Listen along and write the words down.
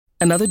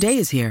Another day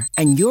is here,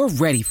 and you're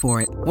ready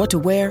for it. What to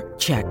wear?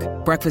 Check.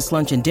 Breakfast,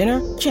 lunch, and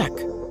dinner? Check.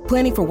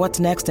 Planning for what's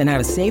next and how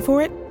to save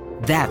for it?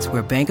 That's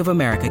where Bank of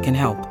America can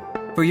help.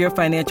 For your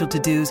financial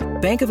to-dos,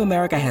 Bank of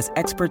America has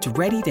experts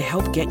ready to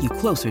help get you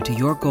closer to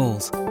your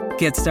goals.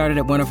 Get started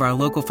at one of our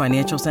local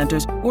financial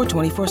centers or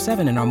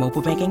 24/7 in our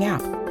mobile banking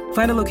app.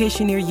 Find a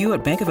location near you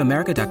at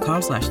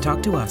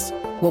bankofamerica.com/talktous.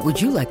 What would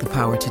you like the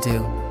power to do?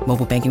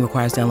 Mobile banking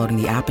requires downloading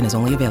the app and is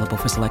only available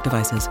for select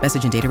devices.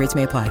 Message and data rates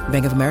may apply.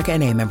 Bank of America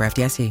N.A., member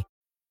FDIC.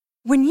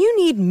 When you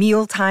need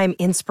mealtime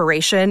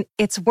inspiration,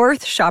 it's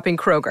worth shopping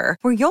Kroger,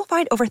 where you'll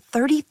find over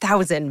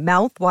 30,000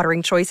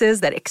 mouth-watering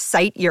choices that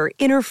excite your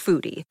inner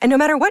foodie. And no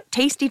matter what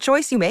tasty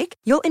choice you make,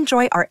 you'll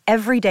enjoy our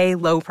everyday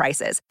low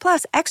prices,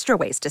 plus extra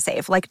ways to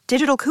save, like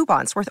digital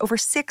coupons worth over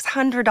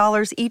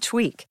 $600 each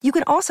week. You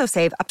can also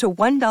save up to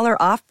 $1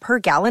 off per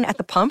gallon at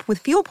the pump with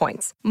fuel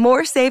points.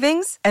 More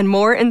savings and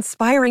more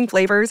inspiring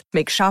flavors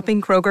make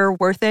shopping Kroger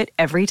worth it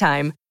every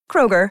time.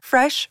 Kroger,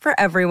 fresh for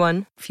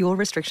everyone. Fuel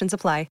restrictions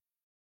apply.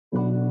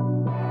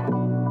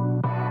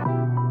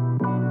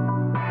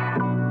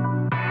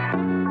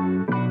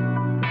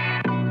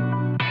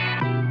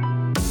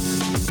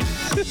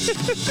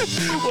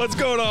 What's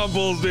going on,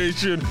 Bulls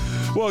Nation?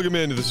 Welcome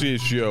into the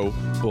CHGO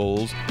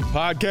Bulls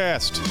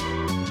Podcast.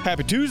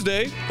 Happy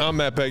Tuesday. I'm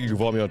Matt Peck. You can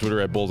follow me on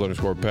Twitter at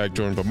Bulls_Peck.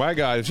 Joined by my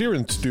guys here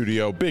in the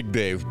studio, Big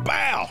Dave,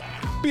 Bow,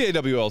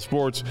 BAWL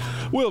Sports,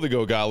 Will to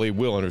Go Gottlieb,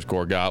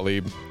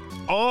 Will_Gottlieb.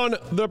 On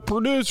the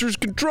producer's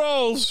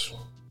controls,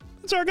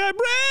 it's our guy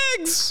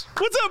Braggs.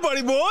 What's up,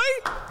 buddy boy?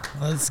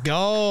 Let's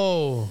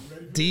go.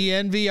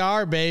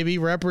 DNVR, baby.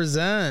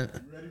 Represent.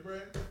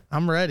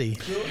 I'm ready.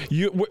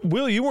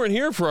 Will, you weren't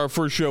here for our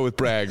first show with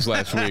Braggs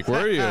last week,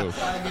 were you?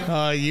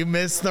 Oh, you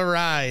missed the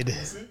ride.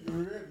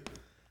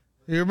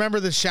 You remember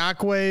the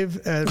shockwave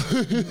at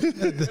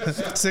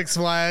the Six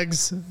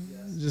Flags?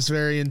 Just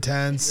very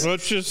intense.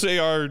 Let's just say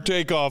our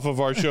takeoff of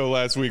our show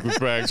last week with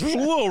Braggs was a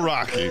little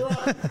rocky.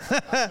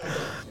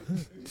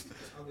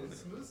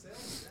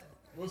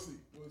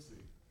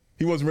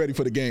 He wasn't ready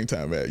for the game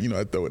time, man. You know,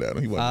 I throw it at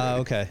him. He wasn't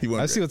ready. Okay. He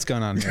wasn't I see ready. what's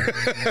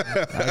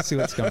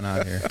going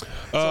on here.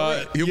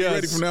 He'll be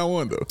ready from now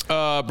on, though.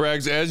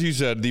 Braggs, as you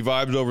said, the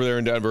vibes over there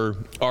in Denver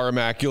are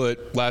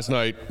immaculate. Last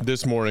night,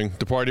 this morning,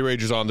 the party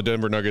rages on. The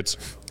Denver Nuggets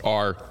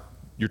are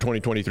your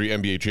 2023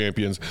 NBA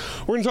champions.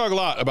 We're going to talk a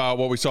lot about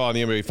what we saw in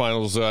the NBA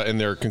Finals in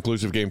their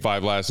conclusive Game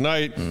 5 last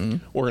night.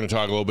 Mm-hmm. We're going to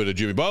talk a little bit of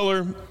Jimmy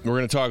Butler. We're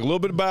going to talk a little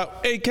bit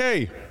about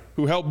AK,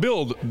 who helped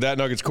build that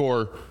Nuggets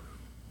core,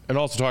 and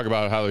also talk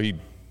about how he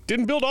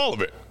didn't build all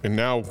of it, and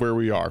now where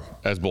we are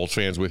as Bulls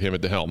fans with him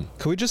at the helm.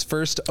 Could we just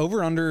first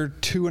over under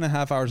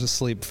 2.5 hours of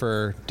sleep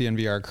for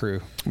DNVR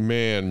crew?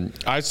 Man,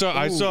 I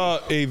saw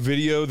a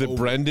video that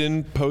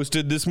Brendan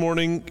posted this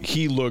morning.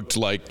 He looked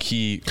like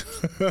he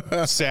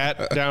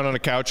sat down on a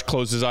couch,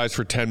 closed his eyes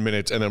for 10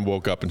 minutes, and then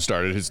woke up and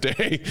started his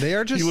day. They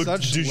are just he looked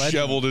such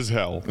disheveled as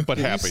hell, but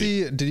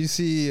happy. Did you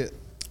see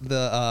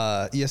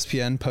the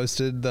ESPN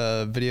posted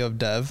the video of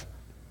Dev?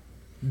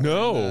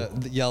 No.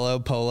 The yellow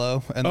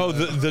polo. And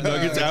the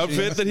Nuggets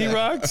outfit that he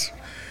rocked?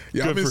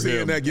 Yeah, I've been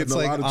seeing that getting a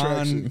lot of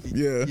traction.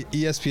 Yeah.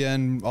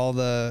 ESPN,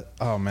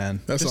 oh, man.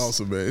 That's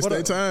awesome, man. It's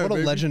that time, What a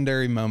baby.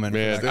 legendary moment.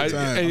 Man,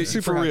 I'm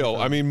super real.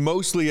 I mean,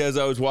 mostly as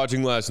I was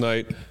watching last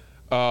night,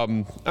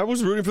 I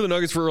was rooting for the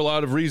Nuggets for a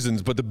lot of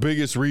reasons, but the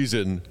biggest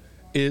reason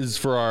is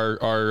for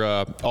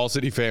our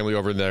all-city family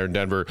over there in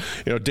Denver.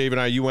 You know, Dave and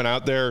I, you went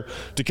out there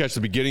to catch the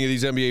beginning of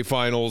these NBA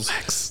Finals,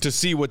 to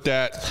see what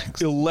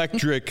that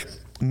electric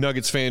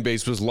Nuggets fan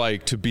base was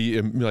like, to be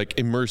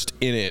immersed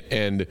in it,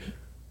 and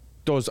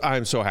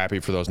I'm so happy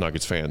for those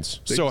Nuggets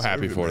fans. So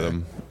happy for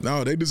them.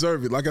 No, they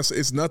deserve it. Like I said,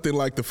 it's nothing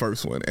like the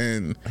first one.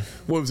 And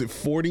what was it,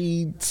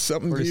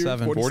 47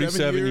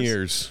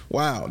 years?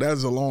 Wow, that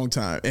is a long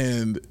time.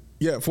 And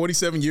yeah,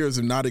 47 years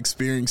of not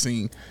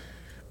experiencing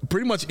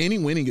pretty much any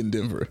winning in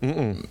Denver,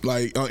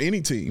 like on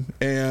any team,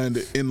 and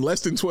in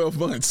less than 12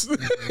 months,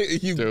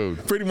 you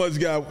pretty much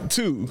got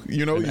two.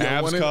 You know, you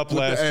got Avs Cup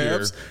last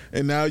year,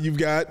 and now you've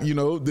got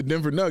the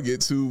Denver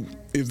Nuggets, who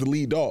is the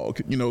lead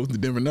dog. You know, the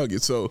Denver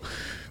Nuggets. So,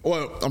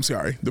 well, I'm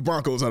sorry, the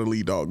Broncos are the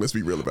lead dog. Let's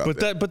be real about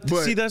that. But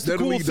see, that's the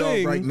cool lead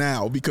thing dog right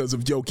now because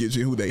of Jokic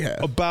and who they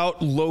have.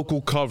 About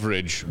local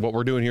coverage, what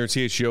we're doing here at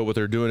CHGO, what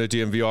they're doing at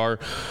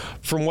DNVR.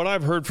 From what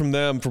I've heard from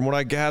them, from what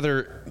I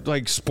gather,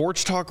 like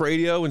sports talk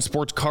radio and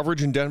sports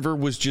coverage in Denver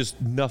was just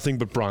nothing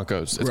but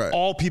Broncos. It's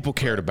all people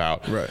cared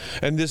about. Right.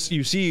 And this,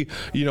 you see,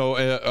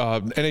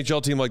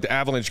 NHL team like the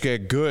Avalanche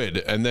get good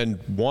and then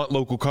want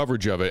local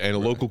coverage of it and a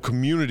local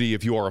community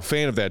if you are a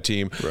fan of that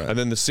team. Right. And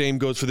then the same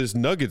goes for this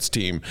Nuggets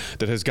team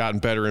that has gotten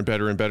better and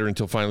better and better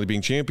until finally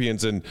being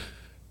champions. And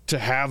to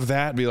have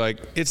that be like,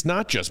 it's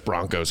not just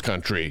Broncos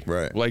country.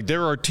 Right. Like,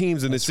 there are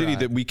teams in the city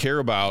that we care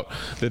about,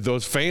 that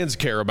those fans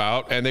care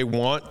about, and they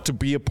want to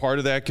be a part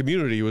of that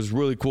community. It was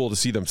really cool to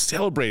see them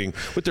celebrating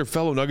with their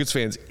fellow Nuggets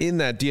fans in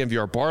that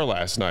DNVR bar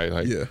last night.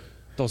 Like,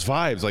 those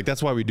vibes. Like,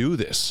 that's why we do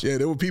this. Yeah,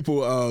 there were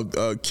people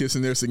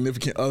kissing their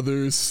significant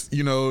others.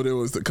 You know, there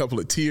was a couple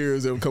of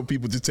tears. There were a couple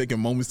people just taking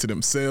moments to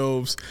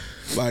themselves.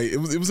 Like, it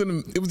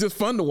was just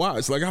fun to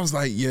watch. Like, I was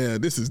like, yeah,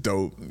 this is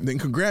dope. Then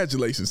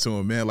congratulations to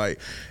him, man. Like,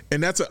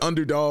 and that's an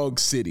underdog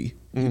city,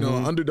 you know,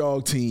 an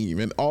underdog team,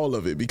 and all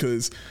of it,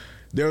 because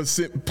there's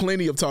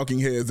plenty of talking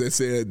heads that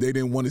said they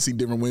didn't want to see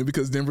Denver win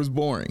because Denver's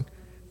boring.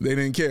 They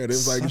didn't care. It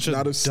was like, it's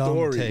not a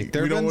story.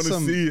 We don't want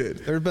to see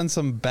it. There have been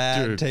some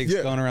bad takes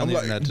going around the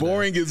internet today.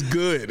 Boring is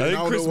good. I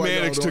think Chris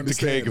Mannix took the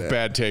cake of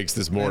bad takes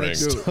this morning.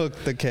 Took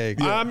the cake.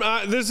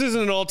 This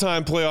isn't an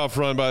all-time playoff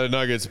run by the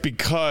Nuggets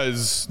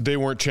because they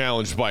weren't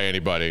challenged by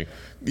anybody.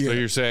 Yeah. So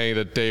you're saying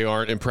that they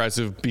aren't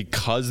impressive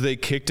because they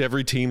kicked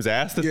every team's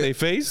ass that they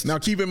faced? Now,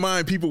 keep in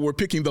mind, people were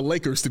picking the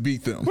Lakers to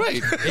beat them.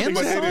 Right. And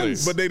the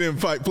Suns. But they didn't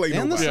play nobody.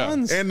 And the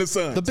Suns. And the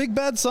Suns. The big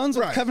bad Suns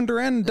with Kevin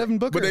Durant and Devin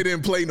Booker. But they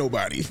didn't play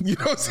nobody. You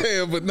know what I'm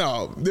saying? But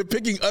no, they're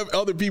picking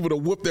other people to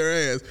whoop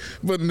their ass.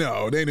 But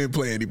no, they didn't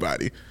play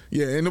anybody.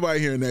 Yeah, ain't nobody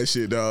hearing that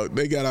shit, dog.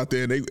 They got out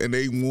there and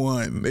they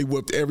won. They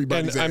whooped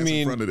everybody's ass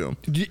in front of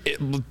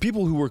them.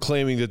 People who were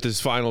claiming that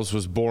this finals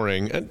was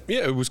boring, and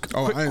it was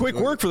quick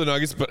work for the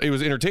Nuggets, but it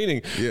was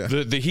entertaining. Yeah.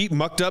 The Heat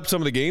mucked up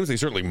some of the games. They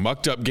certainly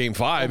mucked up Game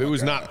 5. It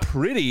was not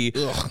pretty,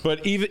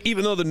 but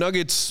even though the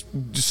Nuggets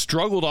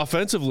struggled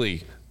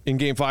offensively in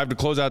Game 5 to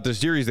close out the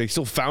series, they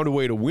still found a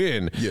way to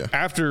win. Yeah.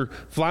 After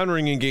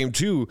floundering in Game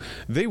 2,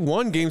 they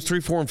won Games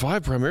 3, 4, and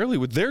 5 primarily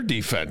with their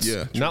defense.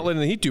 Yeah, not letting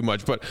the Heat do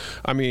much. But,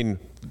 I mean,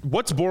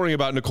 what's boring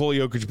about Nikola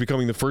Jokic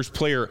becoming the first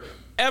player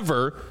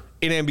ever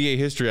in NBA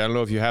history? I don't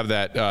know if you have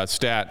that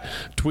stat.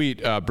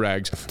 Tweet,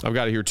 Braggs. I've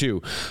got it here,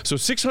 too. So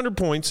 600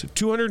 points,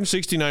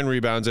 269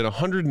 rebounds, and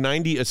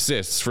 190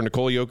 assists for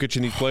Nikola Jokic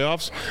in these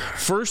playoffs.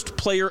 First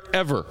player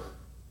ever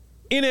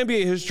in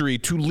NBA history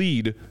to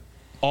lead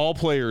all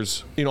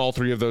players in all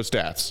three of those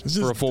stats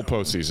for a full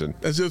postseason.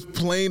 That's just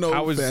plain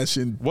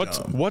old-fashioned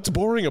What's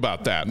boring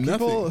about that?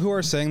 People who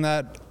are saying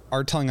that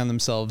are telling on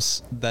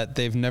themselves that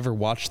they've never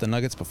watched the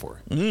Nuggets before.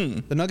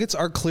 The Nuggets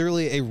are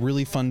clearly a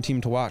really fun team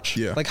to watch.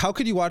 Yeah. Like, how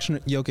could you watch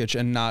Jokic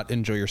and not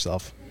enjoy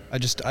yourself? I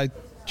just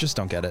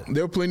don't get it.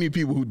 There are plenty of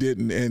people who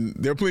didn't, and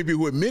there are plenty of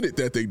people who admitted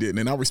that they didn't,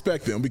 and I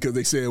respect them because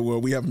they said, well,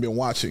 we haven't been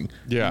watching.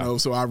 Yeah. You know,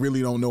 so I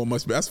really don't know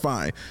much. That's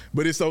fine.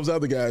 But it's those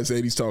other guys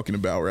that he's talking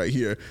about right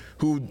here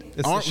who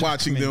aren't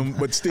watching them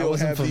but still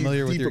have these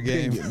deep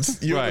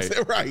opinions. You know what I'm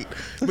saying? Right.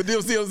 But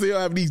they'll still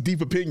have these deep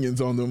opinions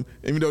on them,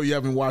 even though you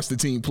haven't watched the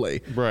team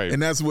play. Right.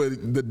 And that's where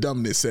the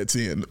dumbness sets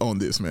in on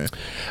this, man.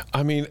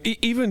 I mean,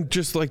 even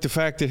just like the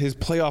fact that his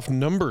playoff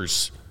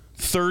numbers,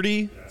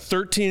 30,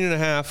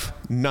 13.5,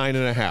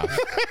 9.5.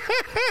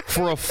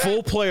 For a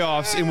full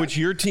playoffs in which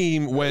your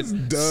team went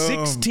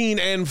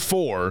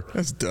 16-4.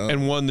 That's dumb.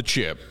 And won the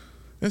chip.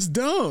 That's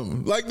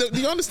dumb. Like, do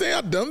you understand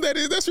how dumb that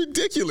is? That's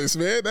ridiculous,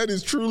 man. That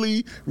is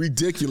truly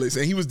ridiculous.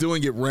 And he was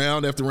doing it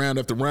round after round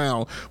after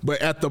round.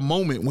 But at the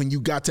moment when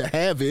you got to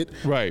have it,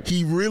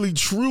 he really,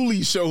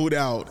 truly showed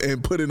out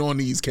and put it on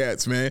these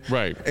cats, man.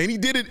 Right. And he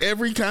did it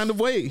every kind of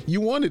way.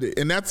 You wanted it.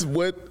 And that's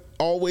what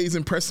always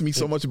impressed me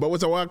so much about.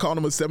 That's why I call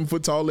him a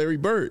 7-foot-tall Larry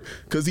Bird,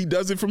 because he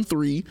does it from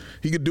three.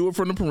 He could do it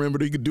from the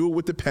perimeter. He could do it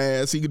with the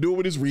pass. He could do it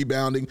with his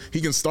rebounding. He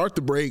can start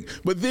the break,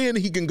 but then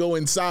he can go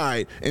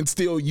inside and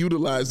still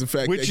utilize the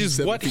fact that he's 7 feet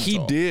tall. Which is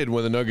what he did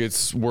when the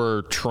Nuggets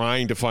were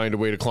trying to find a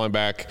way to climb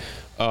back.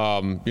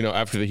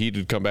 After the Heat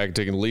had come back and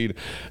taken the lead,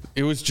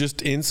 it was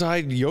just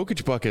inside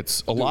Jokic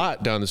buckets a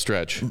lot down the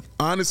stretch.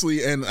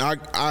 Honestly, and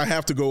I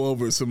have to go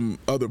over some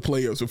other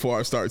players before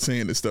I start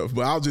saying this stuff,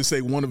 but I'll just say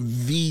one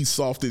of the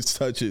softest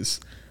touches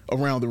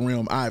around the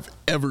rim I've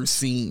ever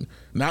seen,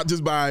 not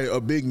just by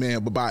a big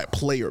man, but by a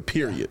player,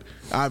 period.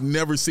 I've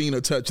never seen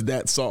a touch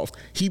that soft.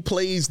 He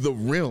plays the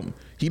rim.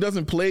 He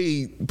doesn't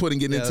play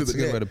putting it into the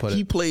net.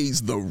 He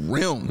plays the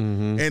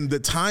rim. And the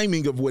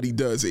timing of what he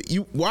does,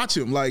 you watch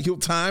him, like he'll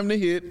time the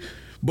hit.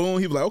 Boom,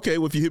 he'll be like, okay,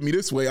 well, if you hit me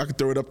this way, I can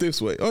throw it up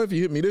this way. Oh, if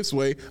you hit me this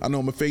way, I know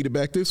I'm going to fade it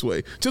back this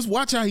way. Just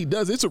watch how he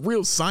does it. It's a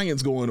real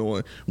science going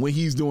on when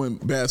he's doing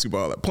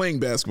basketball, playing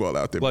basketball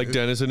out there. Like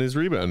Dennis and his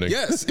rebounding.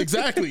 Yes,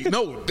 exactly.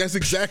 No, that's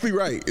exactly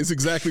right. It's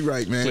exactly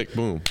right, man. Click,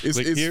 boom.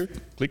 Click here,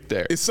 click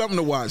there. It's something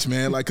to watch,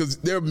 man. Like, because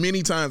there are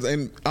many times,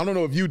 and I don't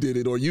know if you did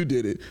it or you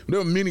did it, but there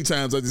were many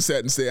times I just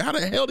sat and said, how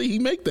the hell did he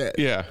make that?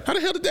 Yeah. How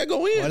the hell did that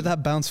go in? Why did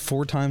that bounce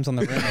 4 times on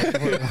the rim?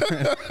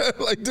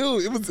 Like,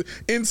 dude, it was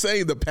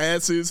insane. The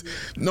passes.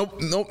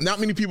 Not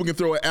many people can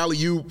throw an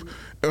alley-oop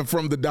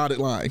from the dotted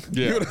line.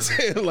 Yeah. You know what I'm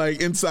saying?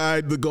 Like,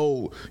 inside the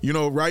goal. You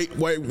know, right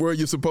where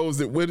you're supposed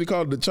to, what do you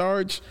call it, the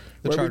charge?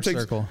 The charge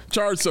circle.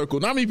 Charge circle.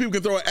 Not many people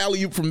can throw an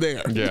alley-oop from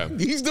there. Yeah.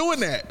 He's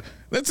doing that.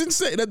 That's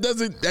insane. That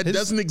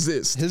doesn't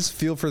exist. His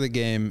feel for the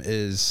game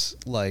is,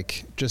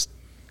 like, just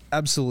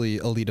absolutely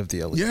elite of the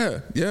elite.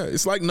 Yeah.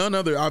 It's like none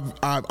other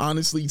I've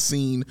honestly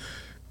seen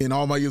in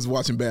all my years of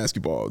watching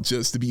basketball,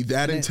 just to be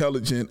that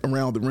intelligent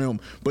around the rim,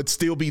 but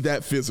still be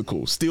that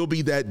physical, still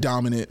be that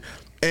dominant.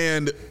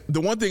 And the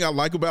one thing I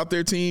like about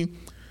their team,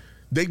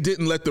 they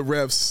didn't let the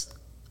refs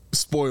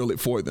spoil it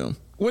for them.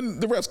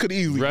 when the refs could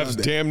easily.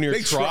 Refs damn near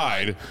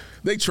tried.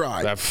 They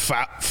tried. That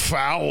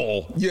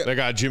foul. Yeah. They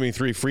got Jimmy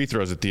 3 free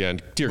throws at the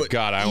end. Dear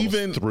God, I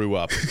almost threw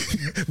up.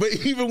 But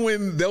even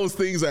when those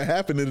things are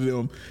happening to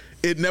them,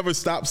 it never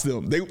stops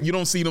them. You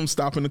don't see them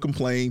stopping to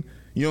complain.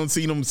 You don't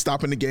see them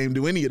stopping the game,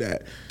 do any of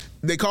that.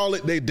 They call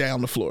it, they're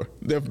down the floor.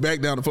 They're back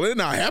down the floor. They're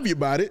not happy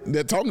about it.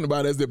 They're talking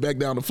about it as they're back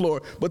down the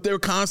floor, but they're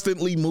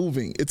constantly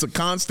moving. It's a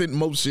constant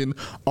motion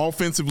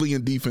offensively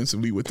and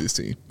defensively with this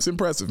team. It's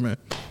impressive, man.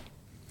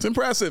 It's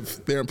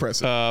impressive. They're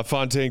impressive.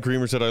 Fontaine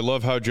Creamer said, I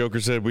love how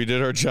Joker said, we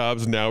did our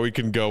jobs, now we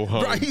can go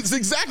home. Right, it's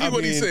exactly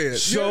what he said.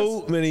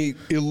 So many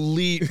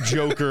elite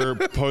Joker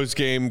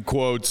post-game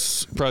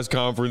quotes, press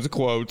conference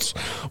quotes.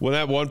 When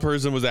that one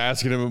person was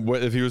asking him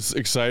if he was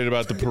excited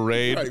about the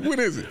parade. Right, when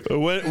is it?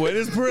 When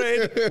is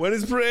parade? When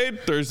is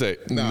parade? Thursday.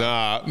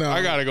 Nah,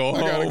 I got to go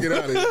home. I got to get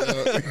out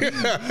of here.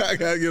 I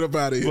got to get up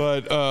out of here.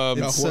 But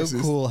it's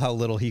so cool how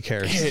little he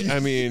cares. I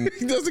mean.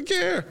 He doesn't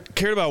care.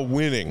 Cared about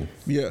winning.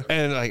 Yeah.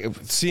 And like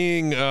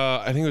seeing,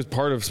 I think it was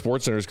part of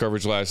SportsCenter's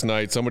coverage last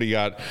night. Somebody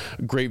got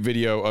a great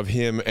video of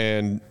him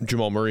and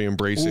Jamal Murray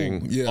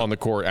embracing on the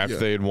court after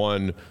they had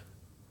won,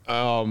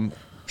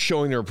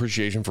 showing their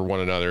appreciation for one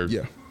another.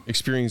 Yeah.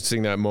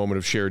 Experiencing that moment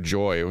of shared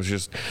joy. It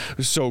was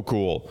so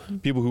cool.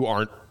 People who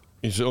aren't,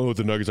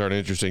 the Nuggets aren't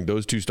interesting.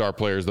 Those two star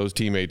players, those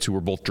teammates who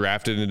were both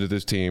drafted into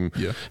this team,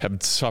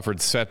 have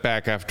suffered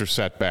setback after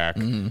setback,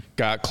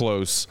 got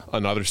close,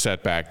 another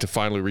setback to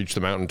finally reach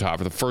the mountaintop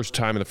for the first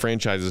time in the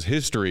franchise's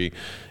history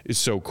is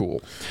so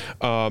cool.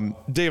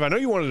 Dave, I know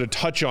you wanted to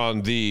touch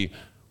on the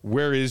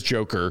where is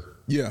Joker?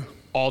 Yeah.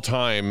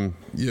 All-time,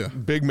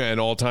 big man,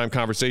 all-time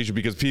conversation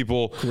because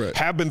people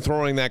have been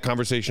throwing that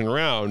conversation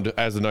around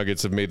as the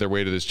Nuggets have made their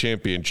way to this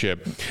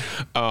championship.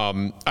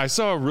 I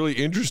saw a really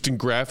interesting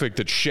graphic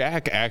that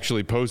Shaq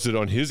actually posted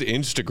on his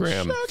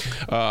Instagram.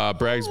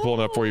 Bragg's pulling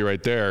up for you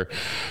right there.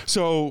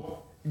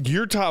 So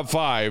your top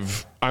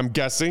five, I'm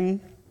guessing,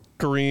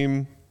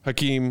 Kareem,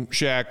 Hakeem,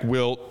 Shaq,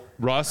 Wilt,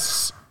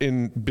 Russ,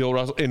 Bill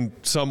Russell, in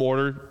some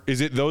order.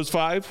 Is it those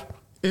five?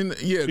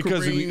 Kareem,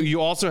 Because you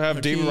also have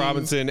Hakeem, David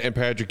Robinson and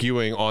Patrick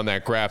Ewing on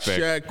that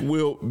graphic. Shaq,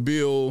 Wilt,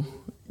 Bill,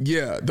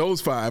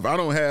 those five. I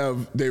don't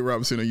have David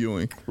Robinson or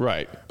Ewing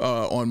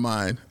on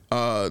mine.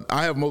 I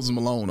have Moses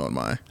Malone on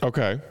mine.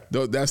 Okay,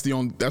 that's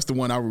the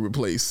one I would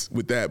replace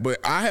with that. But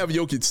I have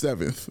Jokic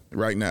seventh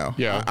right now.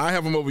 Yeah, I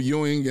have him over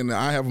Ewing and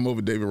I have him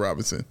over David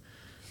Robinson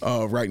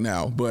right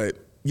now. But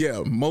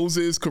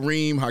Moses,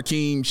 Kareem,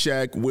 Hakeem,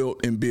 Shaq,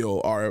 Wilt, and Bill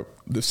are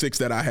the six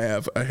that I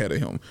have ahead of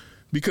him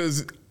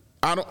because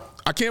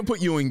I can't put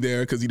Ewing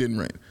there because he didn't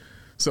ring.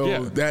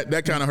 So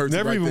that kind of hurts.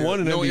 Never even won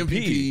an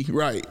MVP.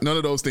 Right. None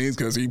of those things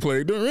because he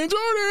played during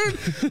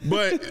Jordan.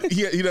 But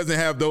he doesn't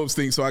have those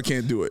things, so I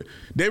can't do it.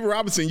 David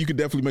Robinson, you could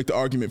definitely make the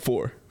argument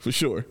for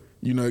sure.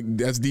 You know,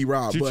 that's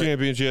D-Rob. 2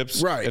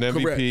 championships, right, an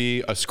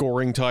MVP, a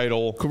scoring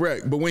title.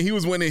 Correct. But when he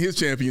was winning his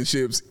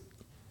championships,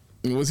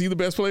 was he the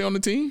best player on the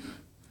team?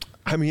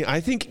 I mean, I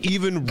think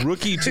even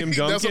rookie Tim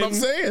Duncan That's what I'm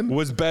saying.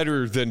 was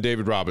better than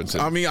David Robinson.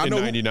 I mean, I know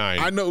 99.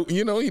 I know,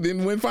 he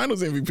didn't win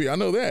Finals MVP. I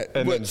know that.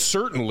 And then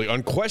certainly,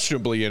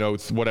 unquestionably, 03,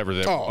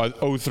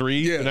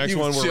 the next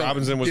one where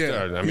Robinson was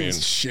there. I mean,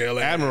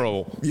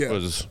 Admiral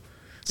was.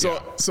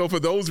 So for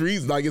those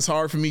reasons, like it's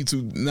hard for me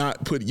to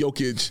not put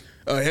Jokic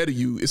ahead of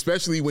you,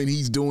 especially when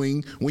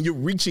you're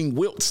reaching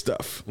Wilt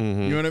stuff. You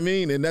know what I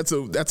mean? And that's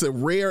a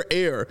rare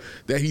air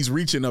that he's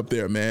reaching up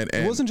there, man.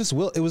 And it wasn't just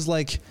Wilt. It was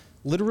like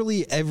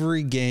literally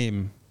every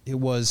game.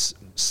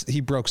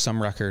 He broke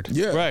some record.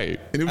 Yeah. Right.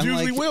 And it was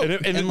usually Wilt.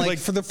 And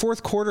for the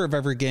fourth quarter of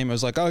every game, it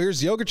was like, oh,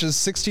 here's Jokic's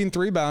 16th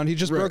rebound. He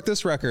just broke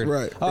this record.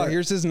 Right. Oh,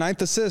 here's his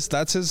 9th assist.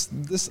 That's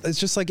it's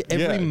just like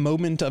every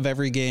moment of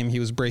every game he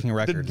was breaking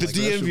records. The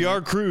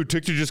DNVR crew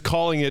took to just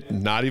calling it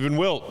not even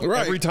Wilt.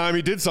 Right. Every time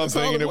he did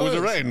something and it was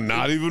right.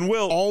 Not even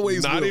Wilt.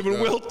 Always not Wilt, even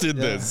dog. Wilt did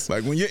this.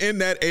 Like when you're in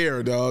that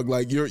air, dog,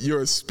 like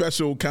you're a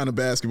special kind of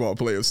basketball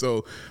player.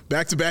 So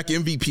back-to-back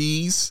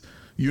MVPs,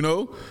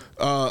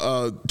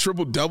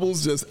 triple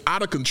doubles just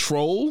out of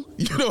control.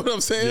 You know what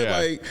I'm saying? Yeah.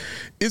 Like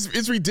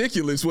it's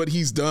ridiculous what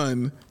he's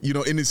done,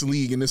 in this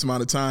league in this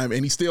amount of time,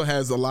 and he still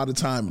has a lot of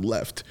time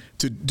left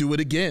to do it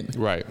again.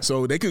 Right.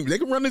 So they can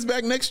run this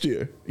back next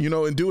year,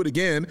 and do it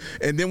again,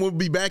 and then we'll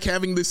be back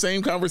having the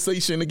same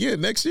conversation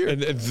again next year.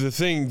 And the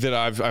thing that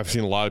I've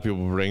seen a lot of people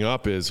bring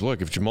up is, look,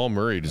 if Jamal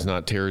Murray does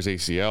not tear his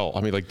ACL,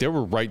 I mean, like they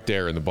were right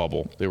there in the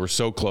bubble. They were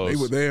so close.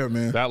 They were there,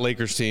 man. That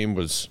Lakers team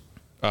was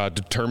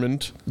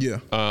determined. Yeah.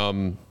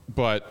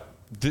 But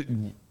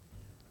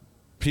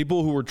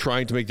people who were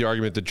trying to make the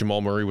argument that Jamal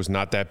Murray was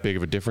not that big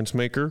of a difference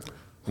maker,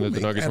 and that the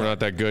Nuggets were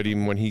not that good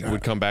even when he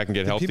would come back and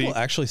get healthy. People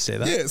actually say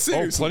that? Yeah,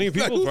 seriously. Plenty of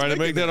people trying to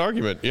make that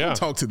argument. Yeah. Don't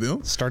talk to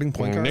them. Starting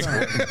point guard.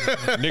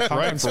 Nick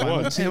Wright for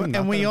one.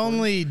 And we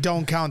only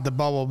don't count the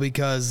bubble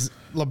because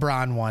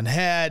LeBron won.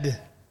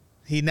 Had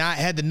he not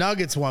had the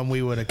Nuggets one,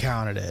 we would have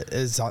counted it.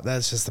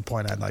 That's just the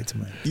point I'd like to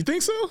make. You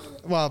think so?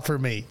 Well, for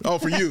me. Oh,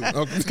 for you.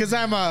 Because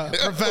I'm a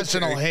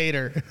professional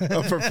hater.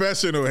 A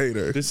professional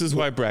hater. This is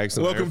why Bragg's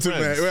and Welcome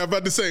to I'm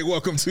about to say,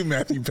 welcome to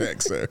Matthew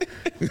Peck, sir.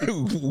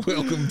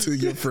 Welcome to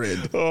your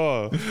friend.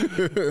 Oh.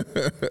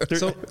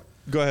 So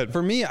go ahead.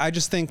 For me, I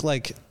just think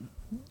like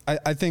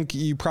I think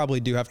you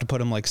probably do have to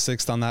put him like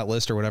 6th on that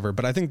list or whatever.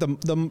 But I think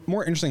the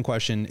more interesting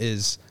question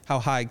is how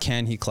high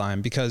can he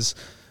climb? Because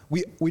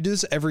we do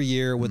this every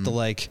year with the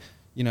like,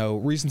 you know,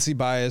 recency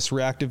bias,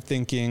 reactive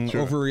thinking,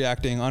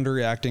 overreacting,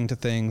 underreacting to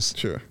things.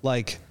 Sure.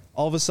 Like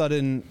all of a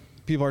sudden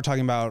people are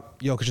talking about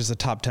Jokic is a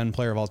top 10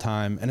 player of all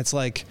time. And it's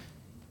like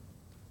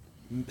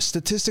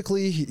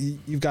statistically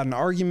you've got an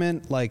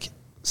argument, like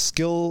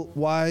skill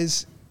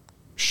wise,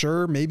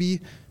 sure,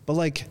 maybe, but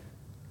like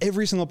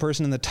every single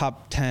person in the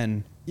top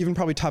 10, even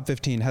probably top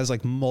 15 has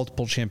like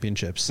multiple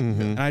championships.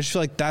 And I just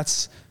feel like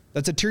that's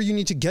a tier you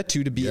need to get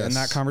to be in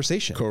that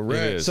conversation.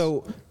 Correct.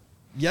 So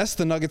yes,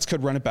 the Nuggets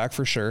could run it back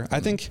for sure.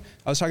 I think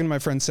I was talking to my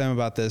friend Sam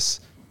about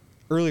this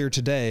earlier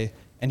today,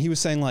 and he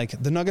was saying like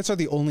the Nuggets are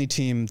the only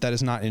team that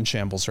is not in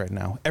shambles right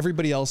now.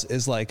 Everybody else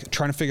is like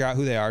trying to figure out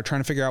who they are,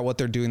 trying to figure out what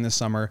they're doing this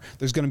summer.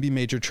 There's going to be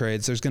major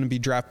trades. There's going to be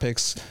draft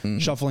picks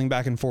shuffling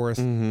back and forth.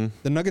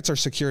 The Nuggets are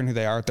secure in who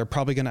they are. They're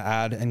probably going to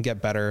add and get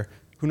better.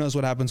 Who knows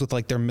what happens with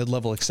like their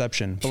mid-level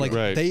exception, but like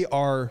they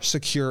are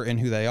secure in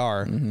who they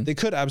are. They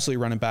could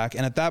absolutely run it back.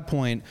 And at that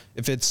point,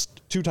 if it's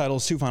 2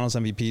 titles, 2 finals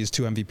MVPs,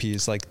 2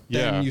 MVPs, like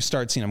then you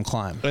start seeing them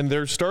climb. And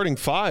their starting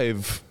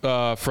 5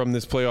 from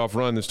this playoff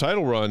run, this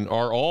title run,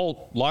 are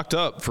all locked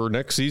up for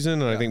next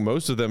season. And I think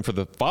most of them for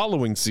the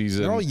following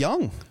season. They're all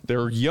young.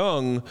 They're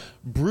young.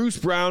 Bruce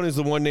Brown is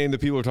the one name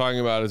that people are talking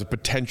about as a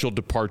potential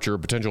departure, a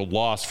potential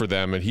loss for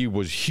them. And he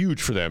was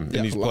huge for them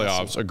in these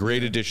playoffs. A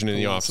great addition in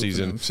the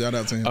offseason. Shout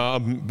out to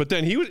him. But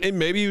then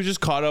maybe he was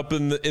just caught up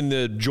in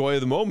the joy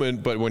of the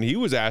moment. But when he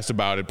was asked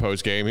about it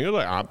post game, he was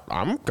like,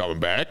 I'm coming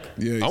back.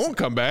 I won't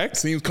come back.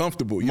 Seems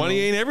comfortable. Money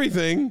ain't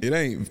everything. It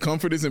ain't.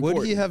 Comfort is important.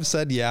 Would he have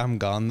said, yeah, I'm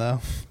gone though?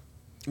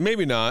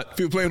 Maybe not. If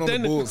he was playing on the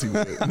Bulls, he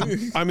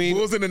would. I mean,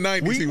 Bulls in the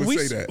 90s, he would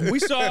say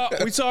that.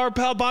 We saw our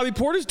pal Bobby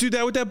Portis do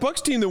that with that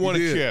Bucks team that won a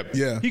chip.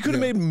 Yeah, he could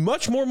have made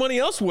much more money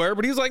elsewhere,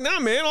 but he's like,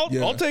 nah, man,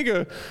 I'll take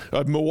a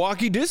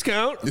Milwaukee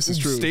discount. This is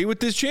true. Stay with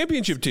this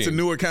championship team. It's a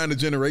newer kind of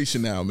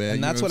generation now, man.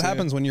 And that's what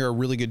happens when you're a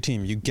really good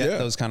team. You get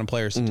those kind of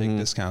players to take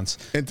discounts.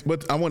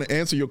 But I want to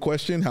answer your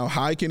question: how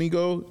high can he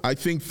go? I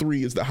think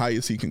 3 is the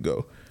highest he can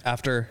go.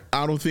 After,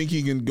 I don't think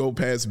he can go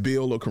past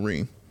Bill or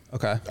Kareem.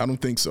 Okay. I don't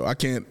think so. I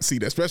can't see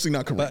that, especially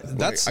not Kareem. But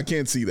that's I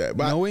can't see that.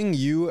 But knowing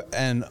you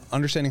and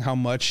understanding how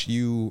much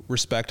you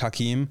respect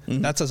Hakeem,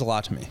 that says a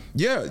lot to me.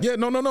 Yeah,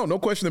 no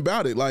question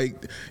about it. Like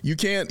you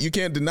can't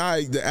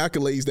deny the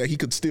accolades that he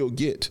could still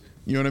get.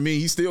 You know what I mean?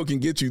 He still can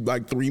get you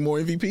like 3 more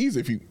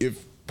MVPs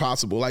if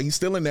possible. Like he's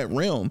still in that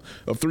realm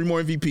of 3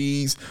 more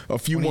MVPs, a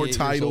few more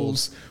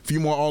titles, a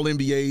few more All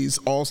NBAs,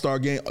 All-Star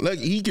game. Like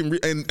he can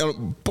and a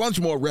bunch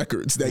more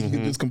records that he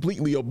can just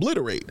completely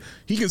obliterate.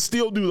 He can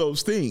still do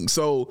those things.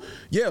 So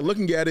yeah,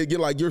 looking at it,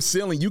 your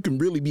ceiling. You can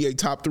really be a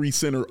top 3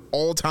 center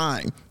all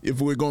time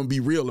if we're going to be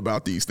real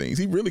about these things.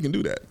 He really can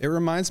do that. It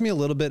reminds me a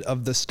little bit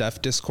of the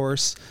Steph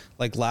discourse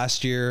like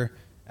last year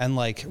and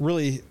like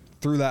really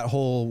through that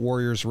whole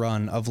Warriors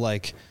run of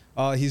like,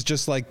 he's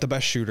just like the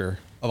best shooter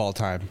of all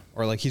time,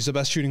 or like he's the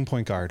best shooting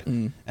point guard.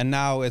 And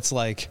now it's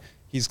like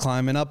he's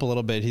climbing up a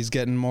little bit. He's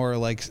getting more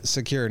like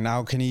secure.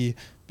 Now can he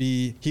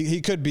be,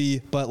 he could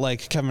be, but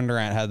like Kevin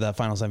Durant had that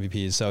finals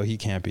MVP, so he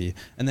can't be.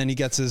 And then he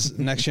gets his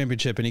next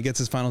championship and he gets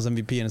his finals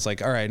MVP and it's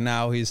like, all right,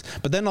 now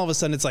but then all of a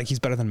sudden it's like, he's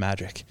better than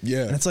Magic.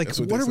 Yeah. And it's like,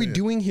 what are we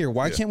doing here?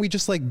 Why can't we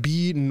just like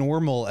be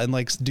normal and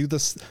like do the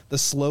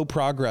slow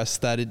progress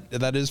that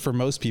is for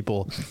most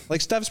people? Like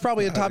Steph's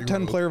probably a top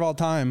 10 player of all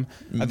time.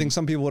 I think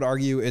some people would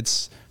argue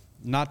it's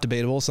not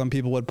debatable. Some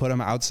people would put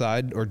him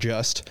outside or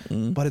just,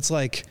 but it's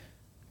like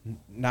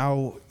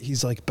now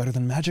he's like better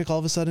than Magic all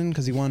of a sudden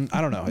because he won. I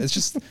don't know. It's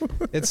just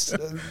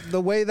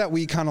the way that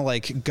we kind of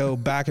like go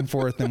back and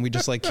forth and we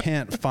just like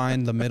can't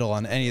find the middle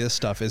on any of this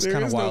stuff is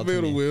kind of wild. There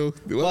is no to me. middle,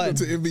 Will. Welcome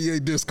to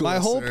NBA discourse. My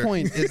whole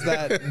point is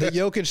that the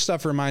Jokic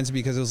stuff reminds me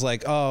because it was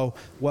like, oh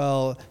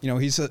well, you know,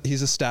 he's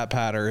a stat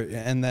patter,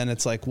 and then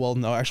it's like, well,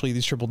 no, actually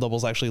these triple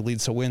doubles actually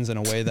leads to wins in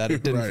a way that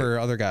it didn't for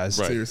other guys.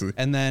 Right. Seriously.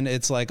 And then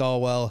it's like, oh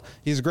well,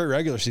 he's a great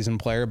regular season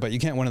player, but you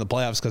can't win in the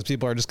playoffs because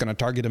people are just going to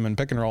target him in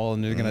pick and roll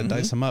and they're going to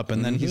dice him up,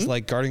 and then he's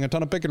like guarding a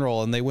ton of pick and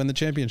roll and they win the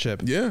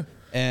championship. Yeah.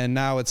 And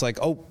now it's like,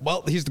 oh,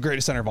 well, he's the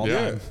greatest center of all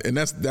time. And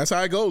that's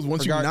how it goes.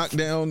 Once you knock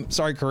down.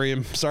 Sorry,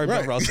 Kareem. Sorry,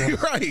 Bill Russell.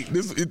 Right.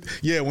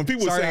 When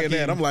people are saying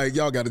that, I'm like,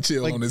 y'all got to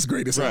chill on this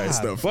greatest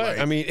stuff. But like,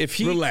 I mean, if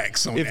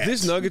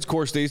this Nuggets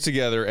core stays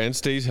together and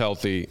stays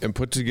healthy and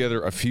put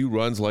together a few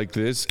runs like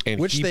this, and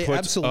which they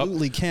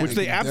absolutely can,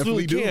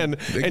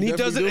 and he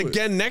does it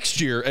again next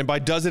year, and by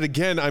does it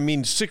again, I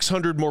mean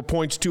 600 more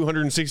points,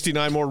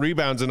 269 more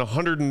rebounds, and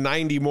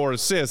 190 more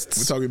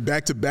assists. We're talking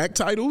back-to-back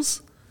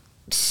titles.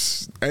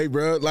 Hey,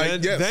 bro.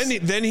 Like,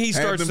 then he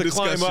starts to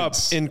climb up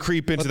and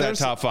creep into that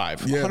top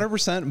 5. Yeah.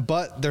 100%,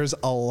 but there's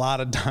a lot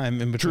of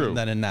time in between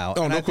then and now.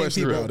 Oh, and no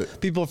question about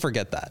it. People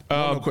forget that.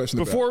 No question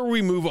about it. Before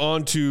we move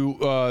on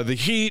to the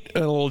Heat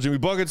and a little Jimmy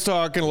Buckets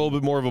talk and a little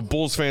bit more of a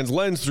Bulls fans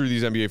lens through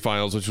these NBA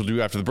Finals, which we'll do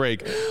after the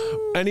break,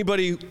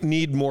 anybody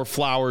need more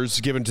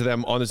flowers given to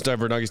them on this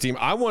Denver Nuggets team?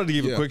 I wanted to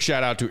give a quick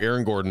shout out to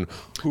Aaron Gordon,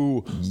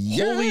 who,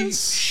 holy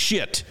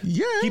shit,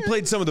 he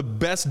played some of the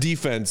best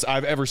defense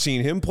I've ever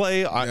seen him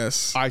play. I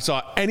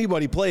saw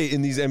anybody play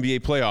in these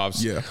NBA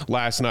playoffs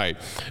last night.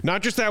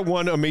 Not just that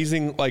one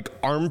amazing like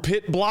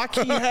armpit block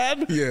he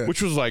had,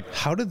 which was like,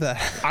 how did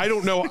that? I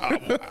don't know.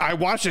 I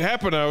watched it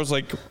happen. And I was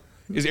like,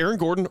 is Aaron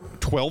Gordon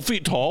 12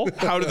 feet tall?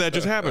 How did that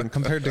just happen?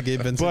 Compared to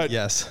Gabe Vincent, but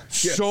yes,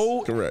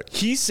 correct.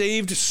 He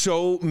saved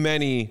so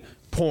many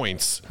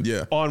points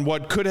on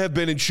what could have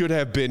been and should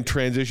have been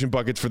transition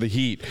buckets for the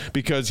Heat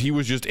because he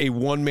was just a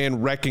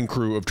one-man wrecking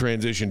crew of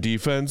transition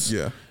defense.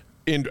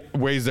 In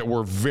ways that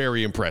were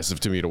very impressive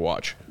to me to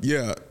watch.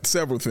 Yeah,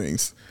 several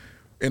things.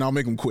 And I'll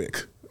make them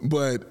quick.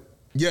 But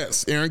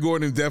yes, Aaron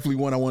Gordon is definitely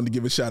one I wanted to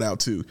give a shout out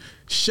to.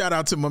 Shout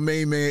out to my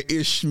main man,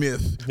 Ish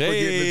Smith, for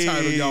getting the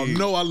title. Y'all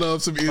know I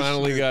love some Ish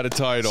Finally Smith. got a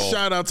title.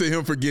 Shout out to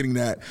him for getting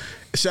that.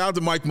 Shout out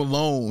to Mike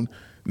Malone,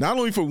 not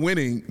only for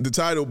winning the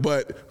title,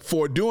 but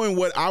for doing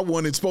what I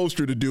wanted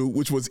Spoelstra to do,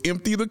 which was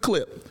empty the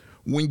clip.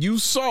 When you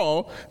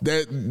saw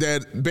that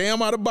Bam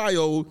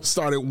Adebayo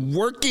started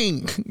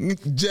working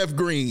Jeff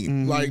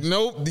Green, like,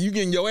 nope, you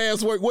getting your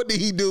ass worked. What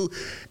did he do?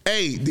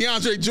 Hey,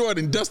 DeAndre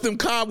Jordan, dust them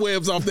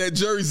cobwebs off that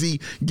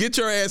jersey, get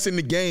your ass in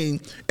the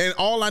game. And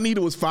all I needed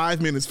was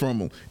 5 minutes from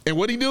him. And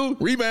what'd he do?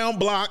 Rebound,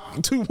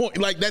 block, 2 points.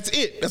 Like, that's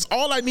it. That's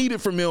all I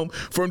needed from him,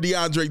 from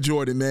DeAndre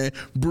Jordan, man.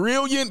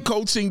 Brilliant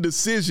coaching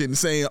decision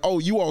saying, oh,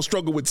 you all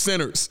struggle with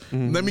centers.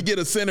 Let me get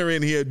a center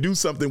in here, do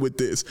something with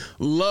this.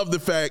 Love the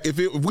fact, if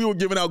we were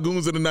giving out goons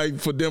of the night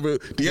for Denver,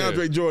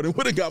 DeAndre Jordan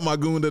would have got my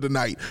goon of the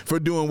night for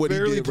doing what he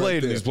did. Barely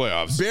played in these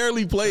playoffs.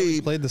 Barely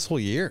played this whole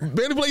year.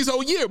 Barely played this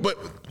whole year, but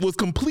was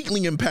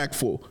completely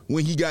impactful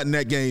when he got in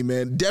that game,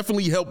 man.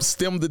 Definitely helped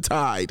stem the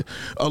tide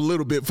a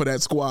little bit for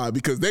that squad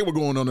because they were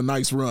going on a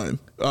nice run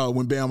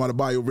when Bam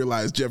Adebayo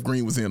realized Jeff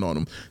Green was in on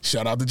him.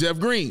 Shout out to Jeff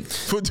Green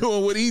for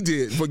doing what he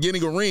did, for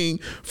getting a ring,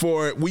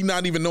 for we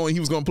not even knowing he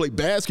was going to play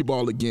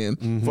basketball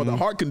again, for the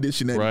heart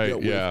condition that he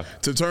dealt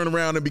with, to turn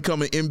around and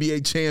become an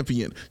NBA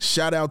champion.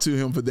 Shout out to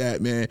him for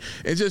that, man.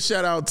 And just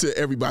shout out to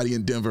everybody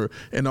in Denver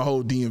and the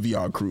whole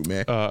DNVR crew,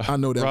 man. I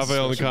know that.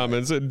 Rafael in the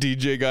comments said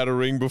DJ got a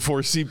ring before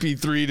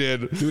CP3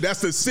 did. Dude,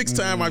 that's the 6th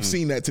time I've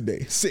seen that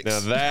today. 6. Now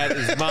that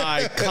is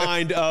my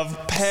kind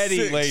of petty,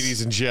 6.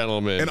 Ladies and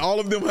gentlemen. And all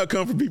of them have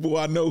come from people who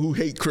I know who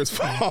hate Chris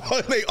Paul.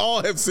 They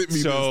all have sent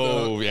me this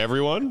stuff.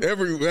 Everyone?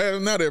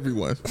 Not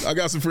everyone. I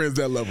got some friends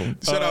that love him.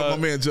 Shout out my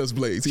man Just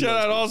Blaze. Shout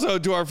out also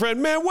to our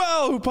friend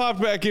Manuel, who popped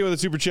back in with a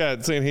super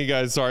chat saying, hey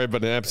guys, sorry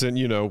about an absent,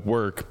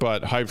 work,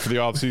 but hyped for the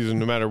offseason.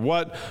 No matter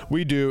what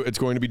we do, it's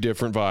going to be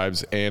different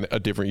vibes and a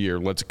different year.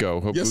 Let's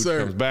go. Hope Boots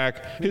comes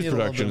back. His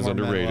production is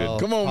underrated. Manuel.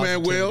 Come on,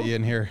 Manuel.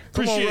 In here.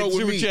 Appreciate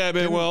super chat,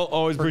 Manuel.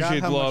 Always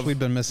appreciate the love. We've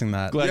been missing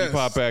that. Glad you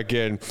popped back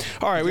in.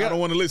 All right, I don't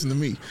want to listen to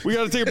me. We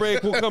got to take a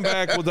break. We'll come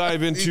back. We'll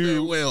dive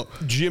into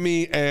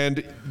Jimmy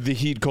and the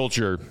Heat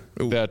culture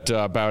that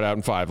bowed out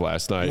in 5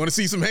 last night. Want to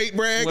see some hate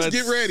brags?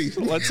 Get ready.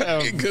 Let's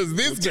have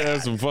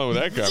some fun with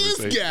that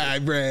conversation. This guy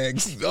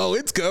brags. Oh,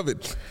 it's coming.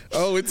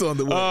 Oh, it's on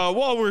the way.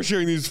 While we're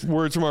sharing these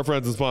words from our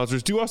friends and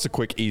sponsors, do us a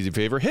quick, easy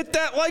favor. Hit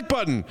that like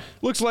button.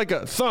 Looks like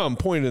a thumb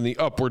pointed in the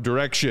upward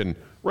direction.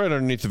 Right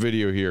underneath the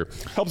video here.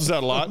 Helps us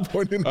out a lot.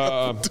 Pointing in the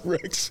upward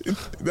direction.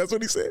 That's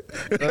what he said?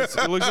 It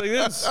looks like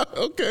this.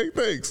 Okay,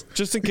 thanks.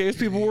 Just in case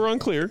people were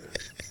unclear.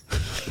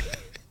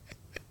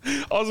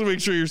 Also,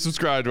 make sure you're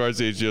subscribed to our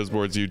CHGO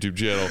Sports YouTube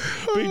channel.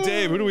 Big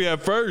Dave, who do we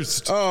have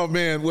first? Oh,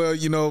 man.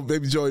 Well,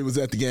 Baby Joey was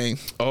at the game.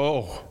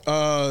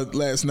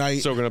 Last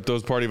night. Soaking up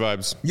those party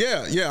vibes.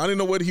 Yeah. I didn't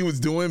know what he was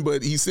doing,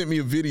 but he sent me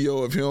a video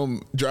of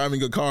him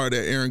driving a car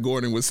that Aaron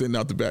Gordon was sitting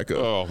out the back of.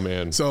 Oh,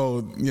 man.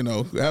 So,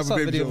 I saw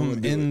a video of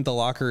him in the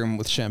locker room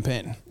with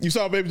champagne. You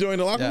saw Baby Joey in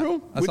the locker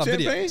room with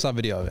champagne? I saw a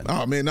video of it.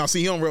 Oh, man. Now, see,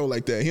 he don't roll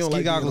like that. He don't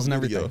like goggles and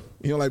everything.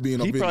 He don't like being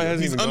on video.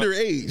 He's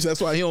underage. That's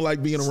why he don't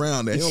like being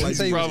around that. He don't like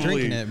say he was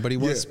drinking it, but he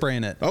was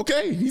spraying it.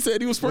 Okay, he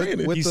said he was spraying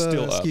it. With He's the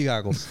still ski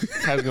goggles.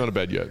 Hasn't gone to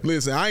bed yet.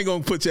 Listen, I ain't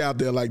gonna put you out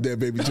there like that,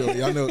 Baby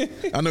Joey. I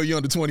know you're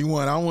under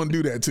 21. I don't want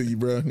to do that to you,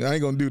 bro. I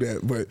ain't gonna do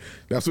that. But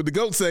that's what the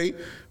GOAT say.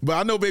 But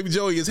I know Baby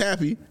Joey is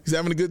happy. He's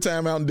having a good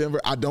time out in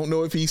Denver. I don't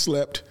know if he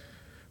slept.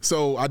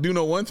 So I do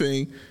know one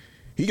thing.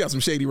 He got some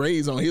shady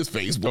rays on his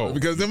face, boy,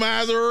 because them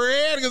eyes are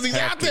red because he's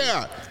out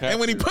there. And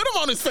when he put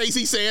them on his face,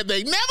 he said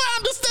they never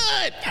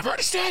understood. Never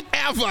understood.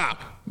 Ever.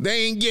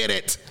 They ain't get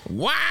it.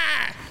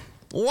 Why?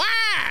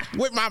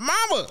 With my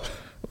mama.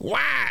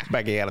 Why?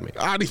 Back at me.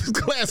 All these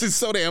glasses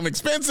so damn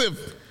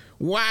expensive.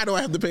 Why do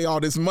I have to pay all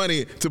this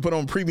money to put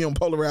on premium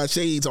polarized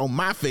shades on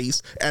my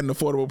face at an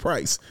affordable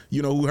price?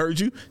 You know who heard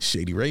you?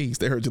 Shady Rays.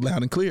 They heard you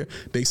loud and clear.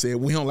 They said,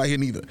 we don't like it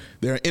neither.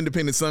 They're an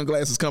independent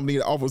sunglasses company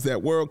that offers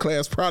that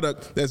world-class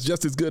product that's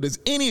just as good as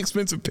any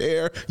expensive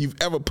pair you've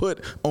ever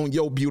put on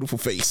your beautiful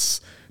face.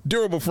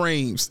 Durable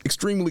frames,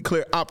 extremely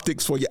clear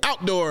optics for your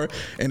outdoor,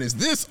 and as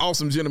this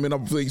awesome gentleman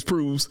up place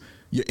proves,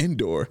 your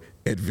indoor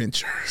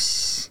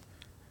adventures.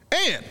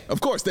 And, of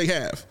course, they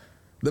have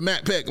the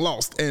Matt Peck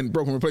Lost and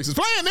Broken Replacements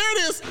plan. There it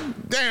is.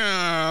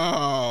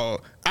 Down.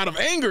 Out of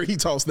anger, he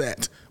tossed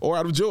that. Or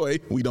out of joy,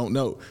 we don't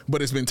know.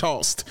 But it's been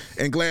tossed.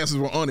 And glasses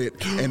were on it,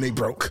 and they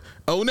broke.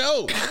 Oh,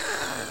 no.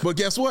 But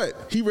guess what?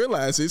 He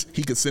realizes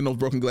he could send those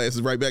broken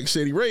glasses right back to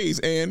Shady Rays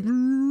and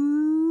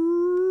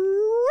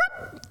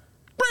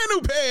brand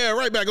new pair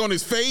right back on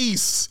his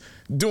face,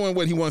 doing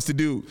what he wants to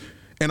do.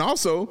 And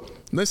also,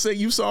 let's say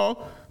you saw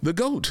the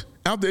GOAT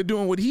out there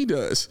doing what he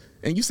does.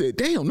 And you said,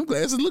 damn, them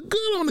glasses look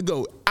good on the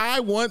GOAT. I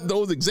want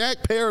those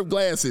exact pair of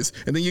glasses.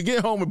 And then you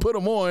get home and put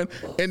them on.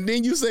 And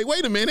then you say,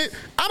 wait a minute,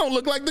 I don't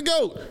look like the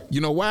GOAT. You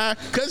know why?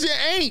 Because you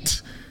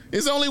ain't.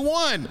 It's only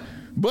one.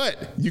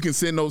 But you can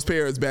send those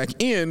pairs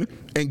back in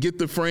and get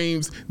the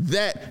frames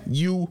that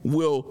you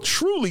will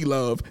truly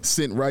love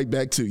sent right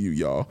back to you,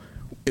 y'all.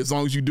 As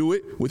long as you do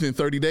it within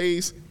 30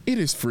 days, it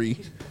is free.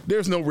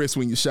 There's no risk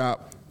when you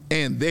shop.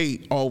 And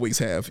they always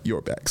have your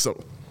back.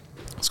 So,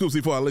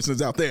 exclusively for our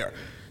listeners out there,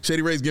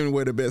 Shady Rays giving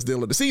away the best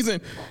deal of the season.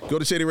 Go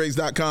to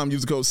ShadyRays.com,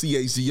 use the code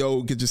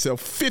CHGO, get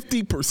yourself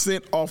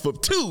 50% off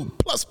of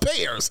 2+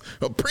 pairs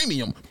of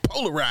premium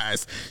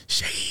polarized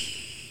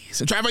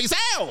shades. And try for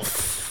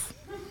yourself.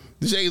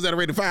 The shades that are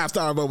rated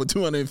 5-star of over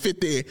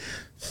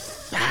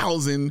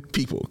 250,000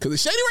 people. Because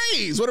it's Shady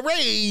Rays, where the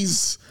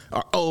Rays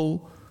are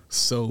oh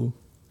so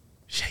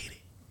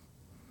shady.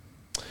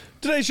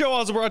 Today's show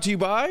also brought to you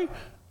by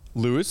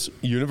Lewis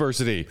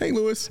University. Hey,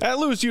 Lewis. At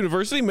Lewis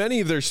University,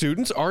 many of their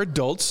students are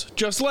adults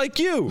just like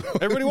you.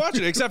 Everybody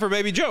watching, except for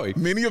baby Joey.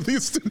 Many of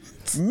these students.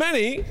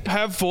 Many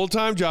have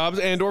full-time jobs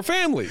and or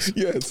families.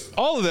 Yes.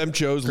 All of them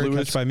chose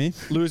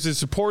Lewis's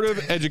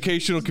supportive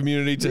educational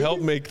community to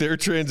help make their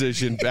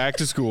transition back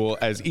to school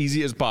as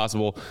easy as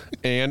possible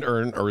and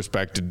earn a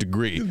respected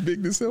degree.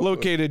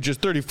 Located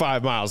just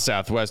 35 miles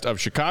southwest of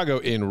Chicago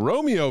in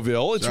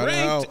Romeoville, it's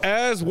ranked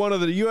as one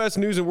of the U.S.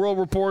 News and World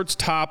Report's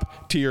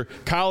top-tier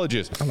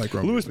colleges.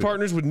 Lewis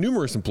partners with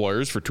numerous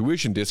employers for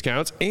tuition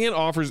discounts and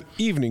offers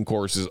evening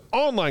courses,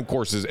 online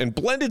courses, and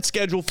blended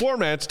schedule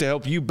formats to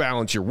help you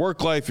balance your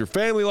work life, your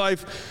family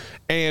life,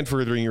 and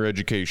furthering your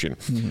education.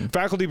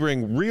 Faculty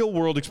bring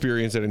real-world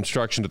experience and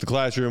instruction to the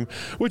classroom,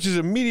 which is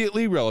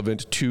immediately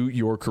relevant to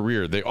your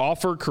career. They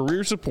offer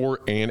career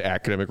support and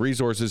academic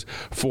resources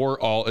for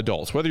all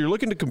adults. Whether you're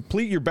looking to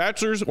complete your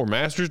bachelor's or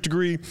master's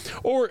degree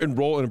or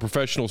enroll in a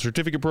professional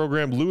certificate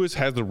program, Lewis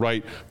has the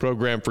right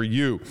program for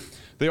you.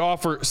 They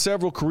offer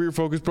several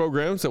career-focused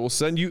programs that will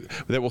set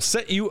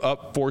you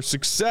up for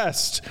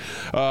success.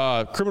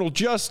 Criminal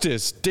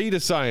justice, data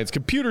science,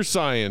 computer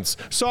science,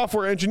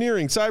 software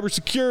engineering,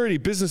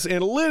 cybersecurity, business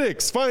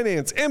analytics,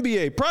 finance,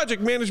 MBA,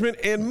 project management,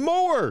 and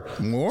more.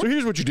 So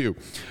here's what you do.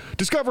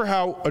 Discover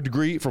how a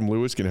degree from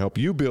Lewis can help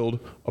you build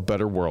a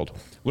better world.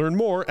 Learn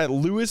more at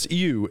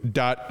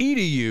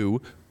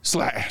lewisu.edu/you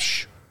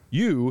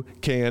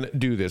can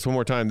do this. One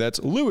more time,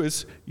 that's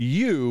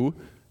lewisu.edu/you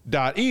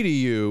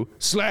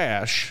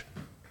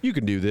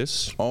can do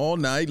this all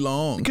night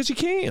long because you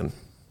can.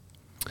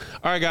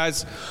 All right,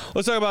 guys,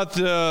 let's talk about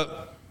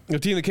the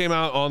team that came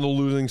out on the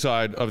losing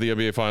side of the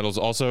NBA Finals.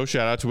 Also,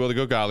 shout out to Willie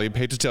Gottlieb.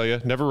 Hate to tell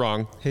you, never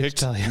wrong.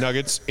 Picked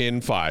Nuggets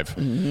in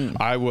 5.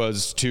 I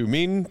was too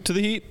mean to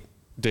the Heat.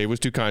 Dave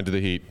was too kind to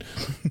the Heat.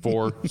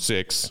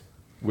 4-6.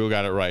 Will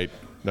got it right.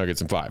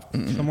 Nuggets in 5.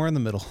 Somewhere in the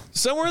middle.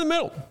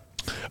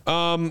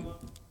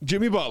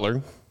 Jimmy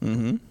Butler.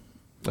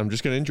 I'm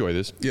just going to enjoy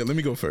this. Yeah, let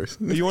me go first.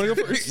 You want to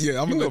go first?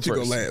 Yeah, I'm going to let you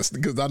go last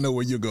because I know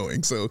where you're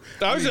going. So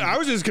I was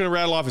just going to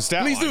rattle off his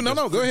stat line. Please do.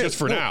 No, go ahead. Just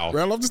for now.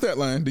 Rattle off the stat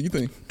line. Do you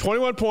think?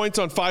 21 points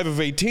on 5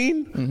 of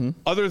 18.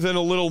 Other than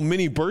a little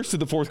mini burst in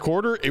the fourth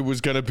quarter, it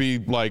was going to be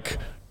like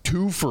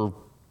 2 for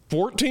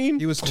 14.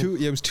 It was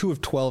 2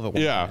 of 12 at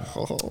one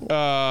point.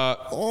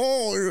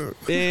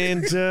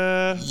 And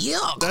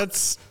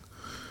that's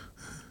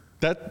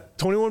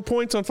 21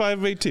 points on 5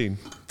 of 18.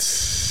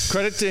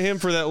 Credit to him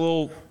for that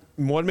little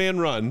one-man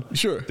run.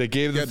 Sure. They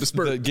gave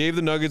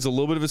the Nuggets a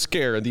little bit of a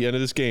scare at the end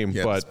of this game.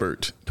 Yeah, but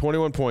spurt.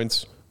 21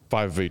 points,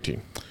 5 of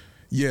 18.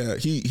 Yeah,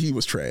 he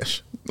was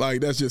trash.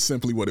 Like, that's just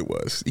simply what it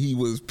was. He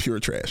was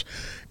pure trash.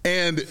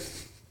 And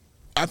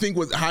I think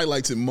what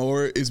highlights it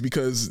more is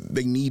because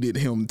they needed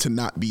him to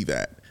not be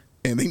that.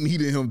 And they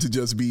needed him to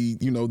just be,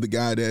 the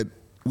guy that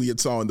we had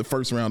saw in the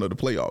first round of the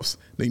playoffs.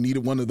 They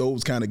needed one of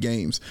those kind of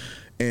games.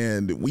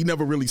 And we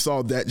never really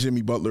saw that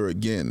Jimmy Butler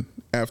again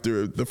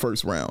after the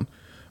first round.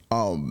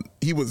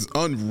 He was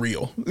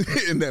unreal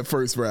in that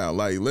first round.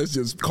 Like, let's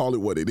just call it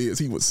what it is.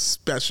 He was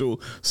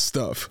special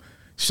stuff.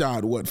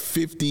 Shot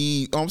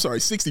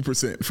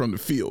 60% from the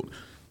field.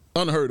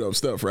 Unheard of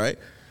stuff, right?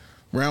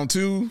 Round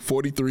 2,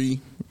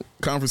 43.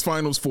 Conference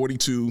Finals,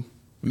 42.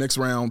 Next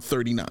round,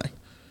 39.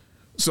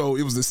 So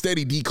it was a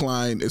steady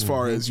decline as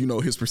far as,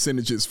 his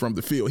percentages from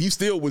the field. He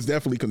still was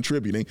definitely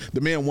contributing. The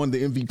man won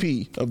the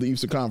MVP of the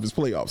Eastern Conference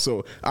playoffs.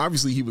 So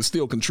obviously he was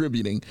still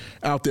contributing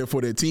out there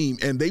for their team,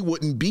 and they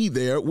wouldn't be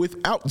there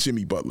without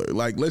Jimmy Butler.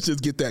 Like, let's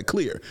just get that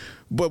clear.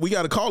 But we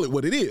got to call it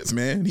what it is,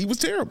 man. He was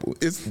terrible.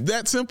 It's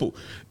that simple.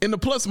 In the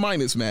plus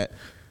minus, Matt,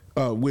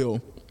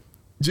 Will,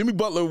 Jimmy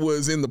Butler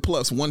was in the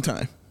plus one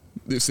time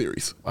this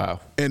series. Wow.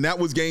 And that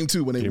was game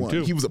 2 when they won.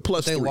 2. He was a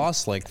plus They 3.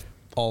 lost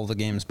all the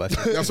games by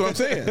 50. That's what I'm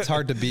saying. It's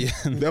hard to be.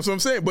 That's what I'm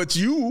saying. But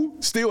you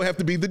still have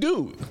to be the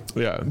dude.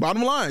 Yeah.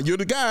 Bottom line, you're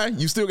the guy.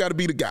 You still got to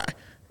be the guy.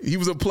 He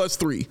was a plus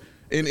 3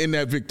 in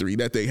that victory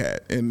that they had,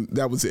 and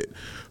that was it.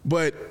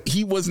 But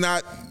he was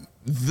not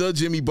the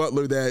Jimmy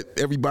Butler that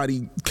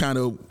everybody kind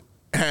of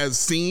has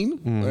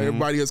seen.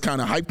 Everybody has kind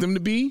of hyped him to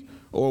be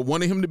or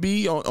wanted him to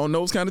be on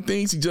those kind of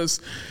things.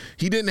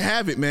 He didn't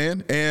have it,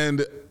 man.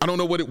 And I don't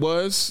know what it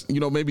was.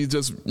 Maybe it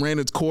just ran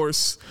its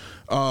course.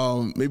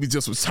 Maybe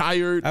just was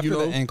tired. After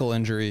the ankle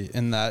injury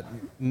in that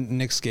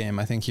Knicks game,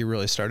 I think he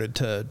really started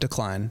to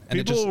decline.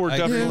 And People were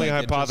definitely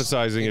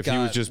hypothesizing if he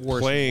was just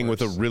playing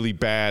with a really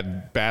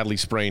badly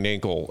sprained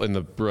ankle in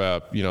the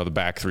the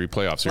back 3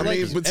 playoff series.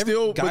 I mean, but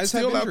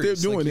still out there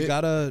doing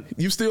it.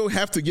 You still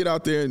have to get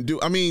out there and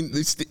do. I mean,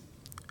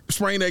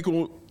 sprained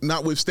ankle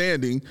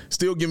notwithstanding,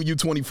 still giving you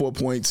 24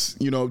 points.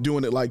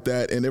 Doing it like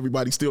that, and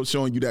everybody still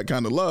showing you that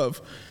kind of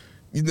love.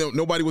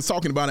 Nobody was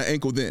talking about an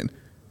ankle then.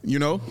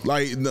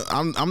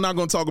 I'm not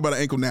going to talk about an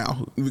ankle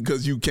now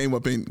because you came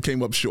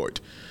up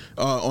short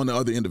on the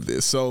other end of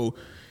this. So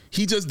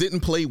he just didn't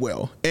play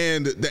well,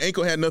 and the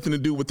ankle had nothing to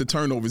do with the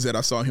turnovers that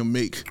I saw him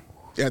make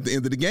at the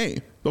end of the game.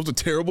 Those are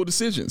terrible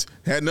decisions.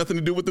 Had nothing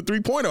to do with the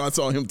 3-pointer I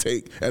saw him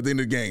take at the end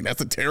of the game.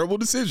 That's a terrible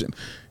decision.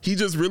 He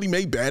just really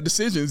made bad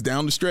decisions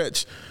down the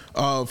stretch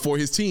for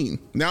his team.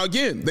 Now,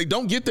 again, they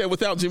don't get there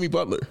without Jimmy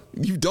Butler.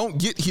 You don't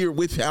get here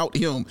without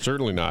him.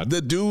 Certainly not.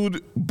 The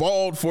dude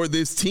balled for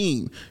this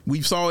team.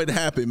 We saw it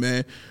happen,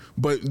 man.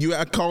 But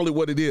I call it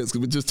what it is because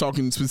we're just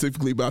talking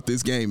specifically about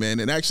this game, man.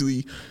 And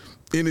actually,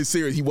 in his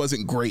series, he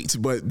wasn't great.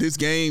 But this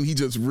game, he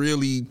just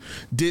really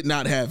did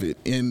not have it.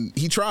 And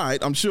he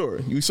tried, I'm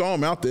sure. You saw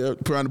him out there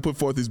trying to put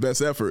forth his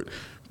best effort.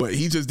 But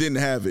he just didn't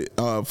have it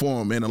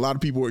for him. And a lot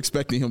of people were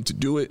expecting him to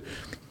do it.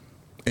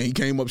 And he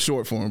came up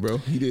short for him, bro.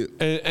 He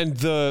did. And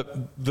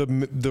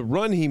the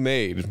run he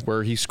made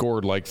where he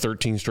scored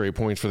 13 straight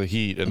points for the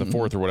Heat in the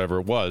fourth or whatever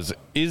it was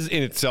is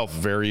in itself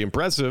very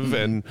impressive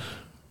and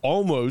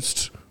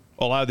almost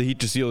allowed the Heat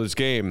to steal this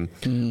game.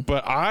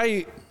 But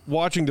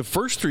watching the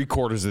first 3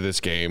 quarters of this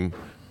game,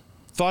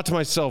 thought to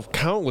myself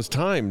countless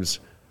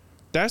times,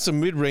 that's a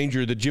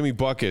mid-ranger that Jimmy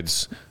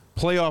Buckets,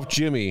 playoff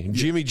Jimmy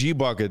G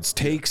Buckets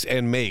takes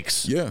and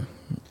makes. Yeah.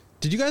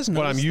 Did you guys notice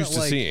what I'm used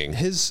to seeing?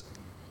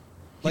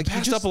 He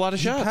passed up a lot of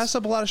shots. He passed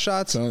up a lot of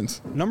shots.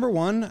 Tons. Number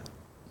one,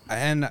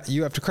 and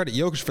you have to credit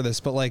Jokic for this,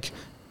 but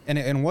and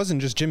it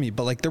wasn't just Jimmy,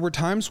 but there were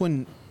times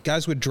when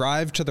guys would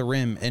drive to the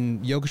rim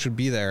and Jokic would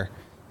be there,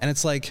 and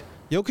it's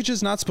Jokic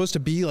is not supposed to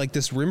be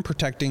this rim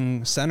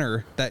protecting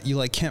center that you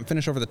can't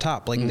finish over the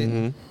top.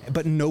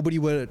 But nobody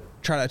would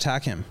try to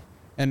attack him.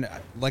 And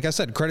like I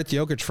said, credit to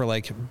Jokic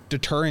for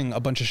deterring a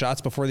bunch of shots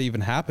before they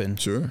even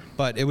happened. Sure.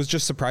 But it was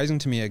just surprising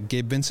to me.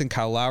 Gabe Vincent,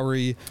 Kyle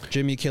Lowry,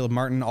 Jimmy, Caleb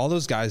Martin, all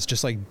those guys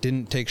just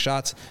didn't take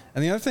shots.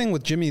 And the other thing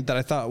with Jimmy that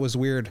I thought was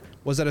weird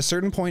was at a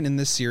certain point in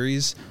this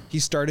series, he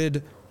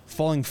started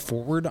falling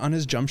forward on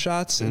his jump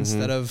shots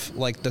instead of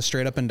the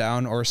straight up and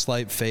down or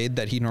slight fade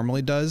that he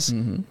normally does.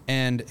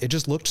 And it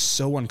just looked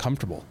so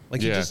uncomfortable.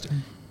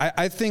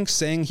 I think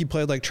saying he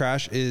played like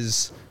trash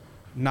is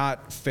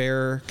not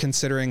fair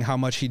considering how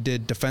much he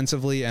did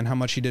defensively and how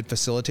much he did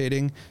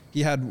facilitating.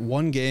 He had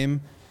one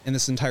game in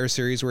this entire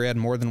series where he had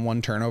more than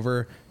 1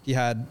 turnover. He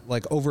had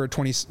over a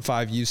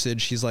 25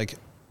 usage. He's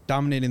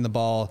dominating the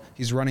ball.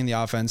 He's running the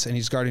offense and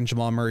he's guarding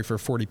Jamal Murray for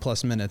 40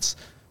 plus minutes.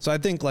 So I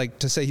think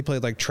to say he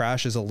played like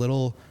trash is a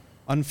little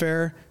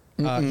unfair.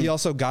 He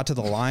also got to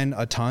the line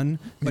a ton,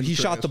 but he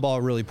shot the ball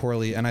really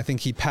poorly, and I think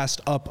he passed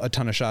up a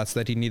ton of shots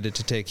that he needed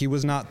to take. He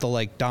was not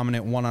the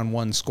dominant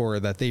one-on-one scorer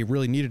that they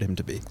really needed him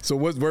to be. So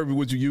what verb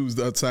would you use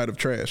outside of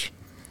trash?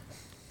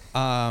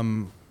 I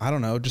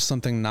don't know, just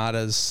something not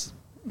as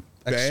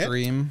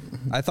extreme.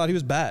 I thought he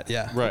was bad.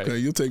 Yeah. Right. Okay,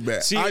 you'll take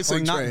bad. See, I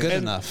say not trash. good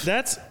enough.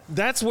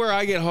 That's where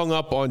I get hung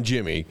up on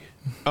Jimmy.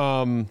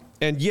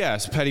 And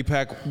yes, Petty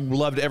Peck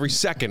loved every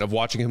second of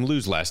watching him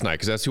lose last night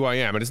because that's who I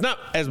am. And it's not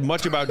as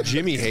much about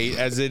Jimmy hate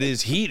as it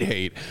is Heat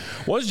hate.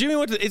 Once Jimmy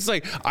went to, it's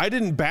I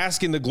didn't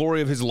bask in the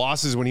glory of his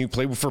losses when he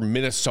played for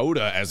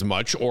Minnesota as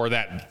much or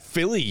that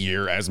Philly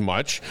year as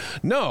much.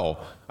 No,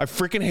 I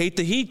freaking hate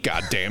the Heat,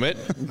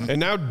 goddammit. And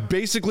now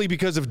basically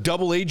because of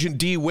double agent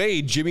D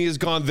Wade, Jimmy has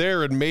gone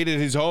there and made it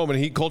his home and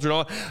Heat culture and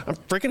all. I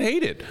freaking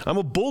hate it. I'm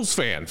a Bulls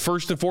fan,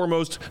 first and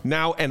foremost,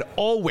 now and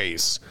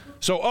always.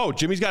 So,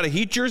 Jimmy's got a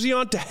Heat jersey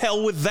on? To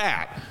hell with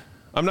that.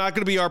 I'm not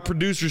going to be our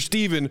producer,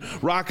 Steven,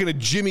 rocking a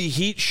Jimmy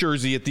Heat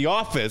jersey at the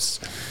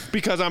office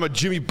because I'm a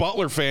Jimmy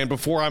Butler fan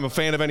before I'm a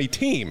fan of any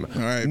team.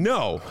 All right.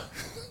 No.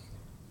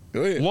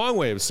 Go ahead. Long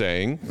way of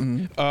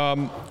saying,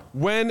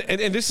 when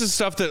and this is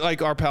stuff that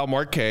like our pal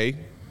Mark K,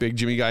 big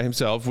Jimmy guy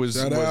himself, was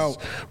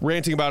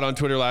ranting about on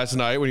Twitter last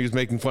night when he was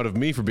making fun of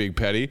me for being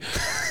petty.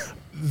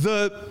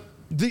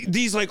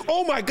 These like,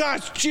 oh my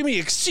gosh, Jimmy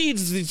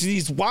exceeds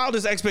these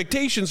wildest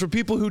expectations for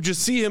people who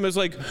just see him as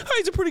like, oh,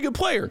 he's a pretty good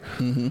player,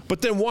 but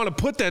then want to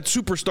put that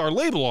superstar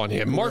label on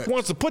him. Mark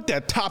wants to put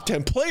that top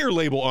 10 player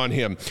label on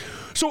him.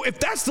 So if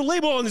that's the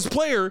label on this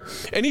player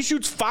and he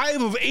shoots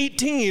 5 of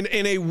 18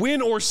 in a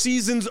win or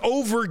seasons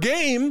over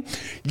game,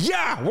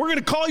 yeah, we're going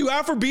to call you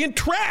out for being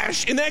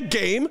trash in that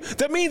game.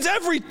 That means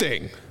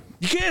everything.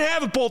 You can't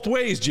have it both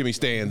ways, Jimmy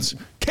Stans.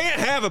 Can't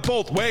have it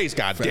both ways,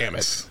 God damn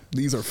it.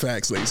 These are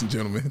facts, ladies and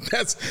gentlemen.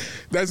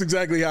 That's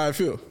exactly how I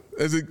feel.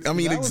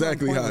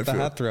 Exactly how I feel. The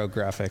hat throw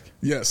graphic.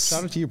 Yes.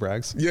 Shout out to you,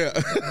 Braggs. Yeah.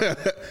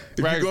 If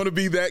you're going to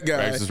be that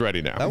guy. Braggs is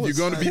ready now. If you're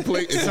going to be if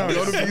you're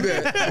going to be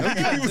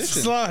that. He was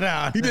slow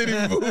down. He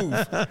didn't even move.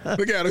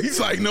 Look at him. He's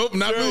like, nope,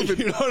 not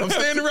moving. I'm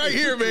standing right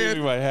here,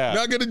 man.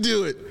 Not going to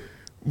do it.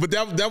 But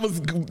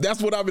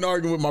that's what I've been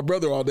arguing with my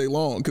brother all day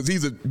long because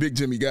he's a big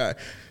Jimmy guy.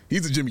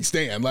 He's a Jimmy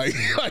Stan. Like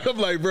I'm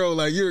like, bro,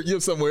 like you're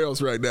somewhere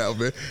else right now,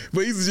 man.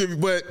 But he's a Jimmy.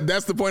 But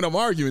that's the point I'm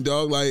arguing,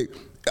 dog. Like,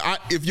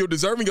 if you're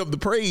deserving of the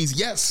praise,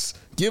 yes,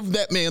 give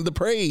that man the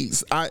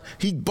praise.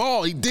 He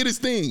balled. He did his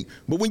thing.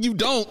 But when you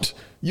don't,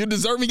 you're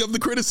deserving of the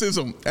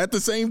criticism at the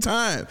same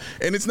time.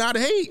 And it's not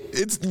hate.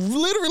 It's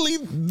literally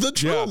the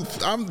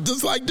truth. Yeah. I'm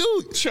just like,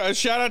 dude.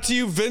 Shout out to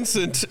you,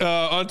 Vincent,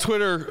 on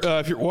Twitter.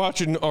 If you're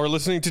watching or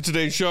listening to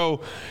today's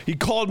show, he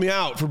called me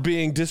out for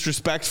being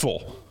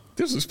disrespectful.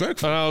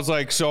 Disrespectful. And I was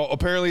like, so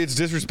apparently it's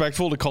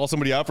disrespectful to call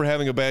somebody out for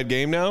having a bad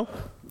game now?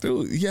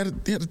 Dude, he had a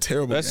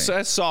terrible game.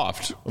 That's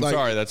soft. I'm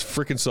sorry. That's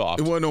freaking soft.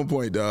 It wasn't on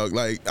point, dog.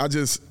 Like,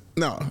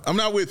 no, I'm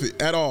not with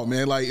it at all,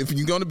 man. Like, if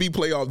you're going to be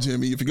playoff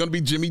Jimmy, if you're going to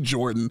be Jimmy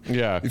Jordan,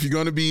 if you're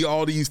going to be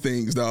all these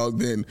things, dog,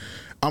 then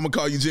I'm going to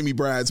call you Jimmy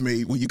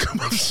Bridesmaid when you come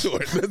up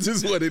short. That's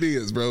just what it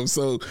is, bro.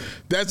 So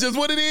that's just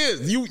what it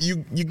is. You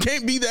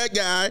can't be that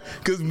guy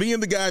because being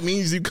the guy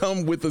means you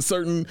come with a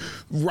certain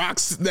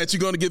rocks that you're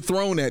going to get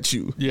thrown at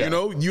you. Yeah. You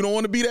know, you don't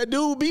want to be that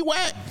dude, be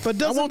whack. But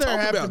doesn't there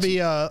have to be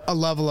a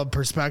level of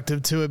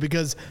perspective to it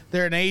because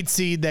they're an 8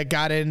 seed that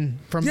got in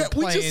from the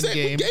play-in game.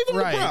 We gave him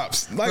the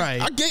props. Like,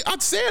 I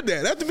said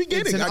that at the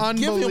beginning. It's an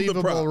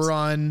unbelievable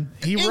run.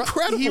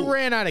 Incredible. He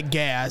ran out of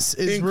gas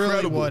is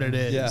really what it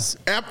is.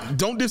 Yeah.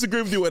 Don't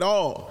disagree with you at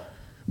all.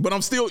 But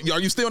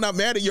are you still not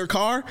mad at your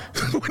car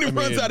when it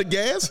runs out of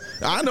gas?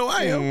 I know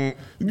I am.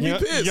 You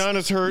pissed.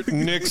 Giannis hurt,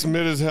 Knicks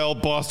mid as hell,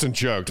 Boston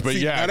choked. But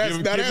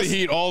give the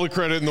Heat all the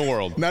credit in the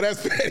world. Now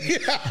that's petty.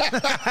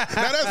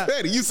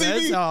 You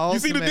see You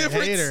see the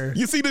difference? Hater.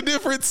 You see the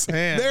difference?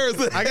 Man,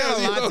 I got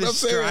a lot to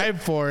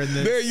strive for in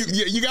this. There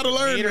you got to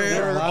learn, man.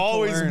 There are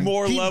always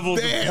more levels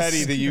of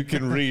petty that you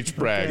can reach,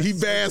 Bragg. He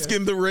basks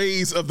in the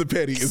rays of the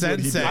petty. Is what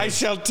he did. I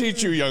shall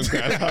teach you, young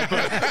man.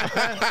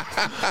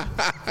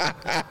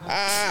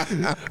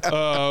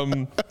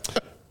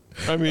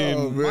 I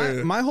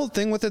mean, my whole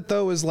thing with it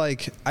though is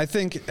like, I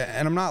think,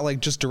 and I'm not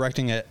like just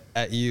directing it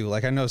at you.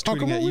 Like I know I was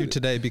tweeting at you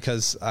today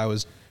because I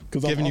was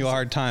giving you a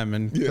hard time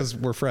and because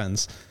we're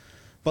friends.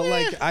 But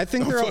like, I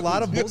think there are a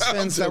lot of Bulls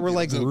fans that were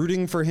like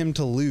rooting for him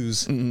to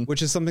lose,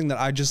 which is something that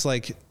I just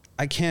like,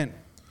 I can't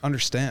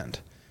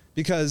understand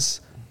because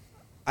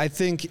I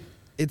think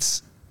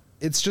it's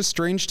just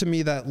strange to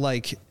me that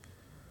like,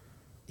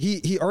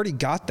 He already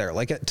got there.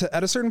 Like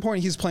at a certain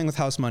point, he's playing with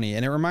house money,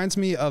 and it reminds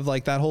me of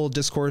like that whole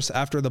discourse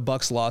after the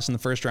Bucks lost in the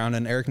first round,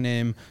 and Eric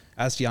Name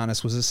asked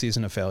Giannis, "Was this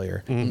season a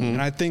failure?"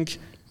 And I think,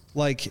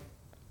 like,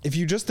 if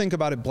you just think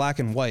about it black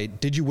and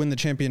white, did you win the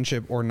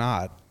championship or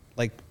not?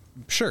 Like,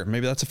 sure,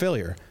 maybe that's a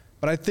failure,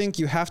 but I think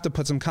you have to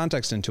put some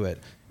context into it.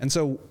 And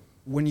so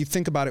when you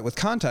think about it with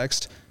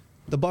context,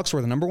 the Bucks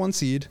were the number 1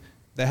 seed.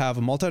 They have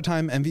a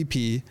multi-time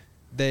MVP.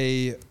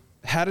 They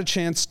had a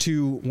chance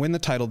to win the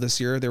title this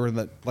year. They were,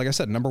 like I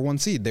said, number 1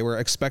 seed. They were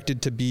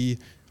expected to be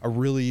a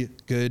really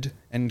good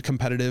and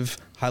competitive,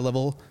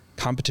 high-level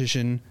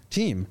competition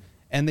team,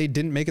 and they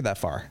didn't make it that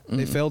far.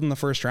 They failed in the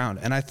first round,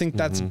 and I think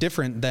that's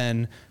different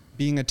than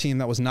being a team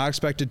that was not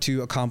expected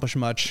to accomplish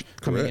much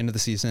coming into the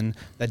season,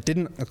 that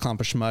didn't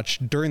accomplish much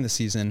during the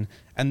season,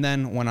 and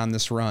then went on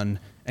this run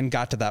and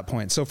got to that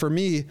point. So for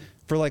me,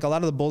 for like a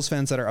lot of the Bulls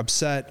fans that are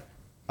upset,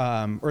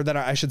 or that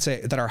I should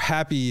say that are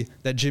happy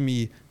that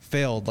Jimmy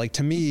failed, like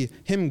to me,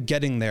 him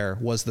getting there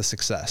was the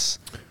success.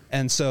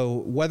 And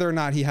so whether or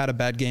not he had a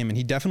bad game, and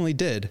he definitely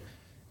did,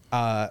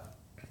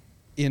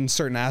 in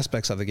certain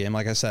aspects of the game,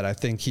 like I said, I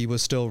think he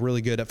was still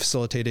really good at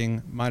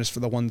facilitating, minus for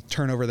the one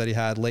turnover that he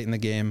had late in the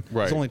game.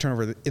 Right. His only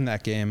turnover in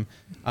that game,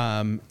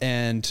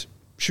 and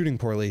shooting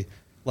poorly.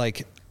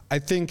 Like, I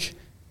think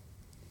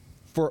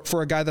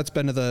for a guy that's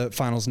been to the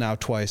finals now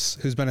twice,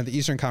 who's been at the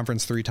Eastern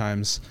Conference 3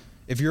 times,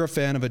 if you're a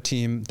fan of a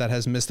team that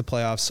has missed the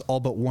playoffs all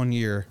but 1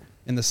 year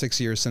in the 6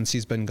 years since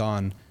he's been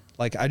gone,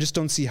 like, I just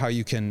don't see how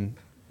you can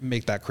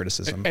make that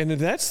criticism. And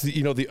that's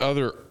the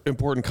other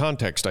important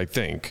context, I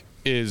think,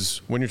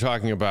 is when you're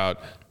talking about,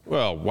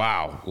 well,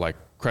 wow, like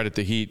credit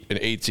the Heat, an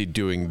 8 seed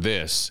doing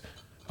this.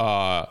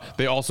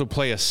 They also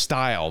play a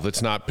style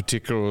that's not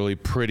particularly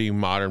pretty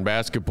modern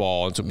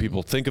basketball, and so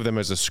people think of them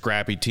as a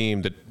scrappy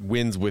team that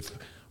wins with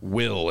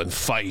will and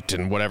fight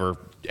and whatever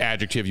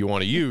adjective you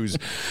want to use.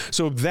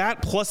 So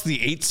that plus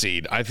the 8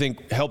 seed, I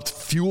think, helped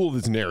fuel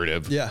this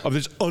narrative of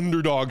this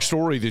underdog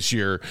story this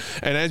year.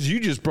 And as you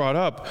just brought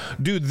up,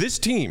 dude, this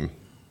team,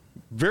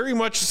 very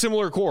much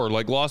similar core,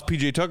 like lost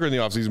PJ Tucker in the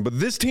offseason, but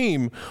this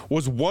team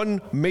was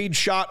one made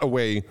shot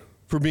away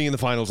for being in the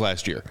finals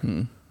last year.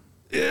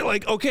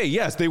 Like, okay,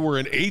 yes, they were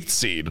an 8th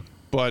seed,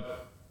 but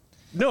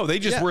no, they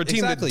just were a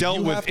team that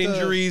dealt with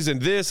injuries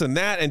and this and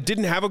that and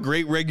didn't have a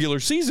great regular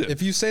season.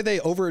 If you say they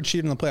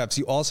overachieved in the playoffs,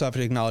 you also have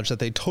to acknowledge that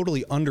they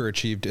totally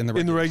underachieved in the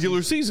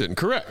regular season.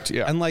 Correct.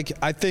 Yeah. And like,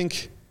 I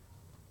think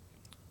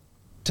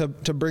to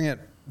bring it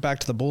back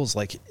to the Bulls,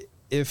 like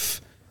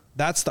if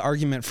that's the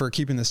argument for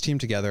keeping this team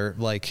together,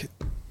 like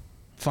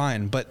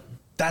fine, but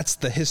that's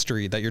the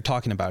history that you're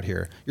talking about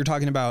here. You're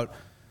talking about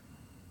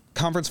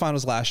conference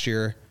finals last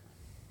year,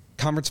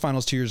 conference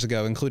finals 2 years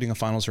ago, including a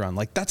finals run.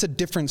 Like that's a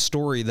different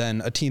story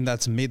than a team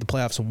that's made the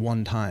playoffs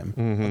one time,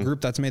 a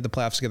group that's made the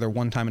playoffs together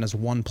one time and has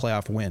one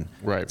playoff win.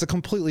 Right. It's a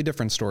completely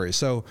different story.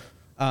 So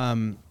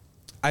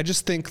I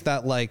just think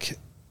that like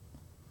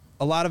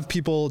a lot of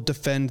people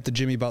defend the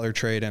Jimmy Butler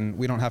trade, and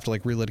we don't have to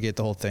like relitigate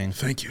the whole thing.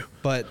 Thank you.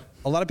 But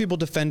a lot of people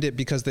defend it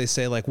because they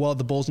say like, well,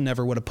 the Bulls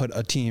never would have put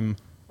a team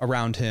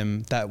around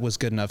him that was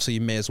good enough, so you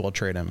may as well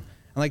trade him.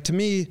 And like, to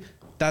me,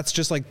 that's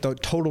just like the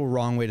total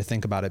wrong way to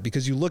think about it,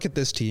 because you look at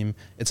this team,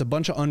 it's a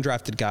bunch of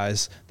undrafted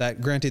guys that,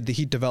 granted, the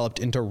Heat developed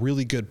into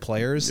really good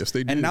players. Yes,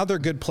 they did. And now they're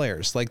good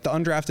players. Like the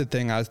undrafted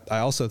thing, I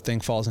also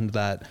think falls into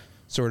that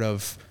sort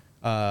of,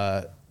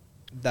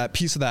 that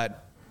piece of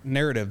that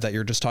narrative that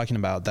you're just talking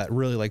about that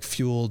really like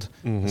fueled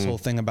this whole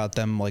thing about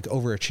them like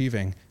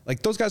overachieving.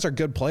 Like those guys are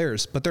good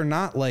players, but they're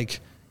not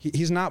like,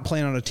 he's not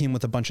playing on a team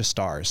with a bunch of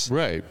stars.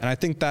 Right. And I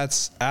think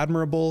that's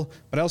admirable,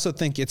 but I also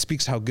think it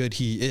speaks how good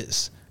he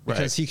is.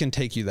 Because he can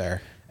take you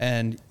there.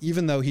 And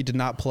even though he did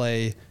not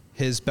play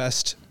his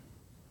best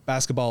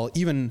basketball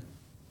even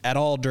at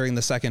all during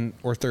the second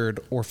or third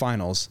or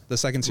finals, the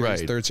second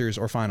series, third series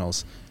or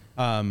finals,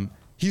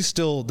 he's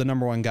still the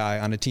number one guy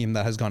on a team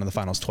that has gone to the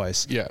finals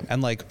twice. Yeah.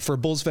 And like for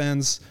Bulls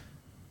fans,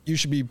 you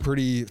should be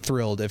pretty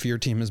thrilled if your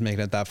team is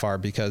making it that far,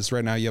 because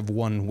right now you have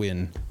one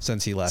win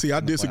since he left. See, I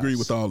disagree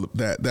with all of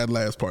that. That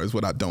last part is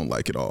what I don't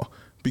like at all.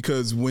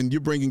 Because when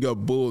you're bringing up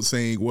Bulls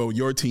saying, well,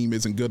 your team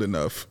isn't good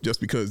enough just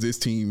because this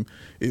team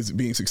is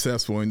being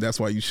successful and that's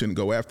why you shouldn't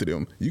go after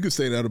them. You could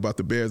say that about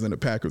the Bears and the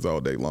Packers all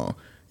day long.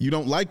 You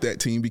don't like that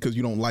team because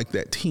you don't like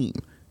that team.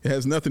 It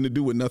has nothing to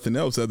do with nothing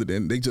else other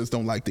than they just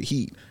don't like the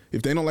Heat.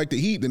 If they don't like the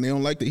Heat, then they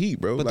don't like the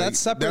Heat, bro. But like, that's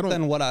separate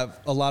than a lot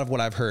of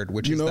what I've heard,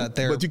 which is that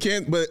they're. But you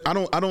can't. But I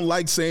don't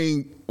like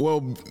saying,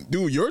 well,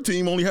 dude, your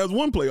team only has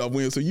one playoff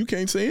win, so you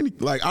can't say anything.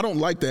 Like, I don't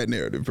like that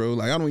narrative, bro.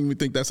 Like, I don't even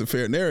think that's a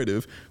fair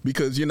narrative,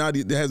 because you're not.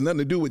 It has nothing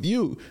to do with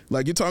you.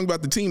 Like, you're talking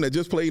about the team that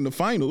just played in the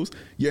finals.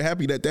 You're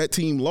happy that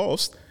team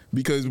lost,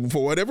 because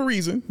for whatever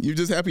reason, you're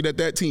just happy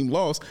that team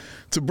lost.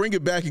 To bring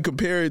it back and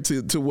compare it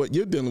to what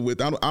you're dealing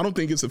with, I don't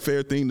think it's a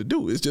fair thing to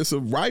do. It's just a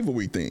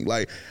rivalry thing.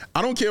 Like,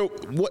 I don't care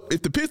what,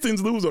 if the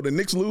Pistons lose or the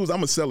Knicks lose, I'm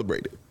going to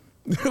celebrate it.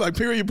 Like,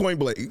 period, point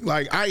blank.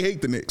 Like, I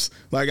hate the Knicks.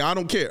 Like, I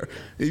don't care.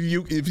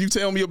 If you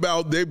tell me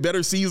about their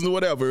better season or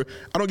whatever,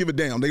 I don't give a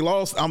damn. They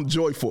lost, I'm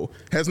joyful.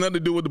 Has nothing to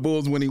do with the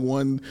Bulls winning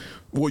one.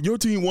 Well, your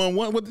team won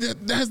one. Well,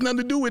 that has nothing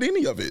to do with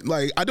any of it.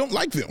 Like, I don't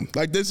like them.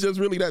 Like, that's just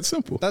really that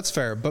simple. That's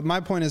fair. But my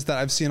point is that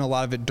I've seen a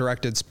lot of it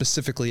directed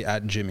specifically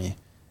at Jimmy.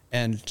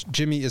 And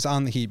Jimmy is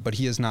on the Heat, but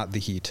he is not the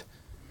Heat.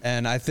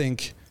 And I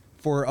think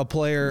for a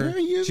player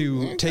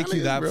to take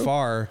you that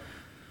far,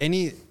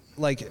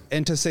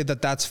 and to say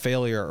that that's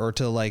failure, or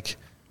to like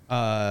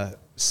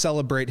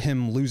celebrate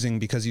him losing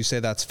because you say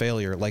that's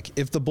failure. Like,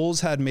 if the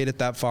Bulls had made it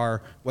that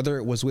far, whether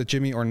it was with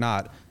Jimmy or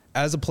not,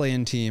 as a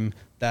play-in team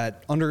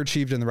that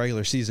underachieved in the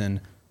regular season,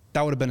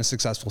 that would have been a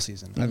successful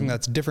season. I think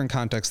that's a different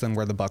context than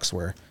where the Bucks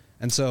were.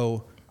 And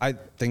so I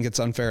think it's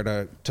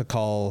unfair to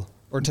call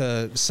or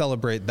to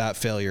celebrate that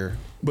failure.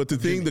 But the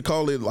thing to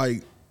call it,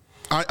 like,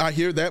 I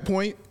hear that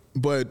point,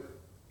 but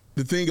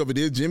the thing of it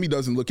is Jimmy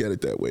doesn't look at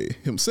it that way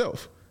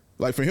himself.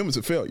 Like, for him, it's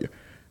a failure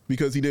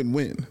because he didn't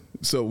win.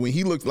 So when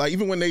he looked, like,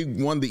 even when they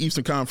won the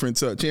Eastern Conference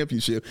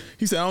championship,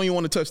 he said, I don't even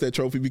want to touch that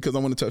trophy because I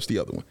want to touch the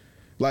other one.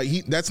 Like,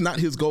 that's not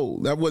his goal.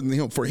 That wasn't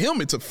him. For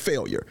him, it's a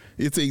failure.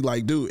 It's a,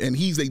 like, dude, and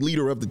he's a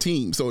leader of the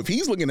team. So if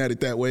he's looking at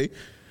it that way,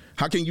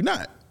 how can you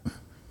not?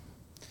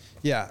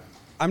 Yeah.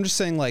 I'm just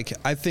saying, like,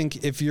 I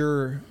think if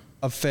you're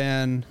a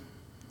fan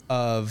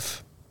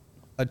of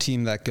a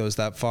team that goes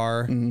that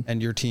far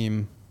and your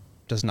team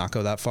does not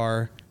go that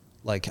far,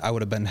 like, I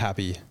would have been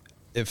happy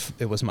if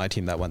it was my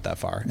team that went that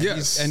far.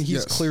 And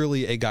he's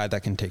clearly a guy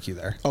that can take you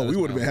there. Oh, we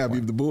would have been happy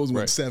if the Bulls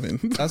went 7.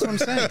 That's what I'm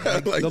saying.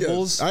 Like, the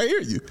Bulls. I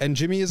hear you. And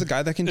Jimmy is a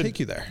guy that can take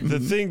you there.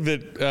 The thing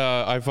that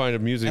I find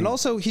amusing. And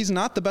also, he's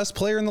not the best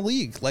player in the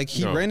league. Like,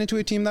 he ran into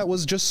a team that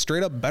was just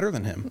straight up better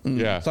than him.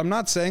 Yeah. So I'm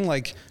not saying,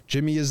 like,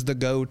 Jimmy is the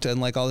GOAT and,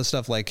 like, all this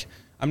stuff. Like,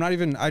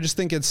 I just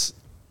think it's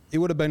it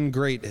would have been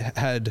great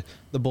had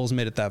the Bulls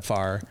made it that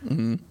far.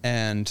 Mm-hmm.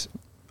 And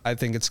I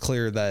think it's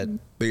clear that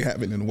they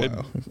haven't in a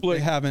while. They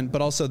haven't,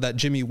 but also that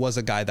Jimmy was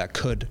a guy that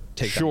could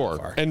take that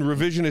far. And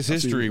revisionist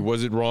history,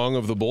 was it wrong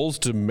of the Bulls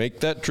to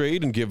make that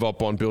trade and give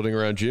up on building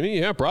around Jimmy?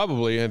 Yeah,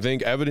 probably. I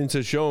think evidence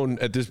has shown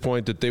at this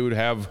point that they would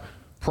have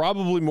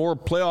probably more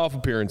playoff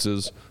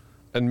appearances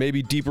and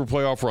maybe deeper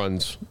playoff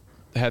runs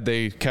had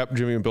they kept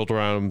Jimmy and built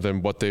around him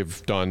than what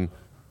they've done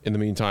in the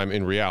meantime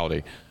in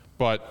reality.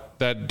 But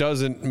that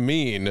doesn't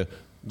mean,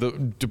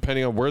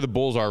 depending on where the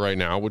Bulls are right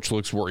now, which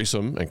looks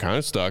worrisome and kind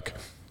of stuck,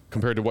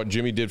 compared to what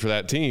Jimmy did for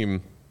that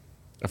team,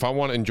 if I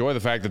want to enjoy the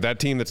fact that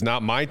team that's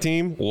not my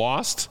team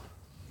lost,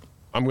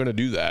 I'm going to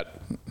do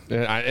that.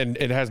 And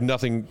it has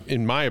nothing,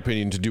 in my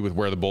opinion, to do with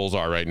where the Bulls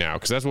are right now,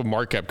 because that's what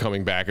Mark kept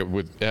coming back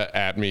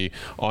at me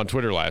on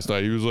Twitter last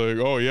night. He was like,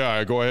 oh,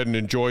 yeah, go ahead and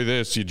enjoy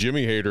this, you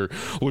Jimmy hater.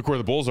 Look where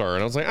the Bulls are.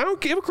 And I was like, I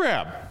don't give a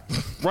crap.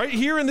 Right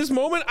here in this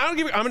moment, I'm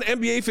an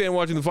NBA fan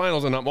watching the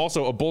finals, and I'm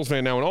also a Bulls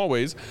fan now and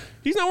always.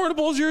 He's not wearing a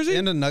Bulls jersey.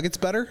 And a Nuggets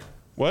better?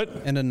 What?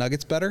 And a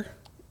Nuggets better?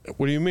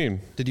 What do you mean?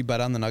 Did you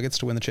bet on the Nuggets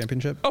to win the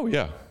championship? Oh,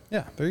 yeah.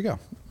 Yeah, there you go.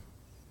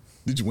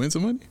 Did you win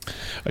some money?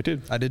 I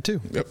did. I did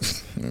too. Yep.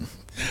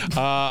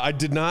 I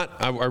did not.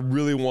 I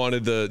really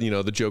wanted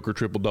the Joker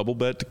triple double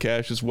bet to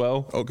cash as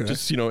well. Okay.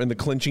 Just in the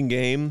clinching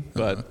game,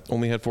 but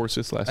only had 4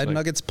 assists last night. I had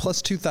Nuggets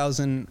plus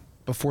 2,000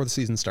 before the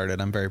season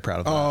started. I'm very proud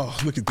of that. Oh,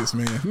 look at this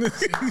man.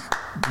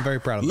 I'm very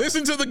proud of that.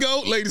 Listen to the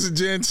GOAT, ladies and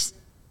gents.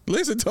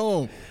 Listen to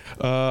him.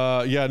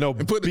 Yeah, no.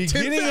 And put $10,000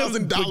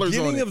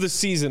 beginning on it. of the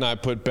season, I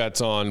put bets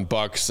on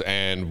Bucks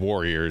and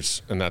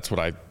Warriors, and that's what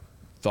I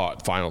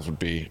thought finals would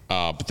be.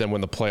 But then when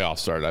the playoffs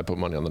started, I put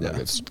money on the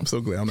Nuggets. I'm so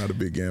glad I'm not a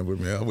big gambler,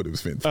 man. I would have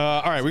spent.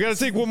 All right, we got to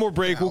take one more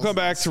break. We'll come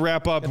back to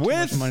wrap up with too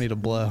much money to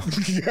blow.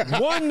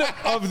 One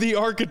of the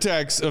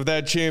architects of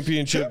that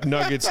championship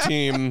Nuggets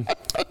team,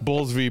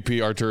 Bulls VP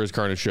Arturas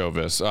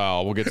Karnisovas.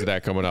 We'll get to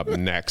that coming up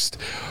next.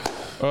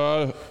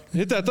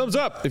 Hit that thumbs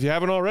up if you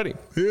haven't already.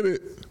 Hit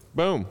it.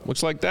 Boom.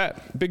 Looks like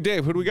that. Big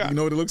Dave, who do we got? You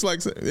know what it looks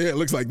like? Yeah, it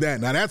looks like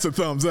that. Now that's a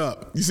thumbs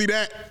up. You see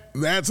that?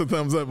 That's a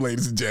thumbs up,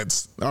 ladies and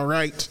gents. All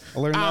right. I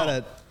learned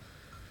that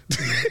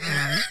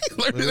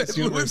at Lewis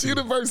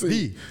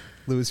University.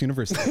 Lewis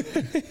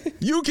University.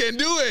 You can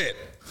do it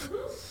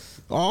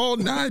all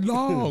night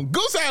long.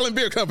 Goose Island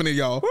Beer Company,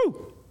 y'all.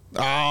 Woo.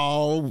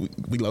 Oh,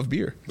 we love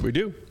beer. We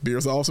do.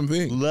 Beer's an awesome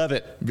thing. Love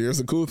it. Beer's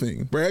a cool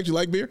thing. Brad, you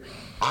like beer?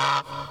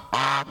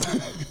 I'll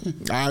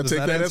take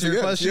that as a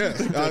yes. Yeah.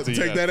 I'll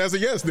take that as a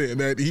yes then,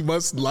 that he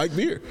must like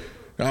beer.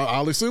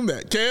 I'll assume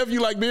that. Kev,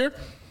 you like beer?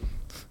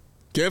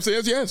 Kev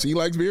says yes, he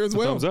likes beer as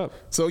well. Thumbs up.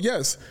 So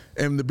yes,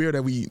 and the beer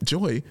that we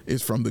enjoy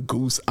is from the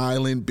Goose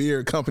Island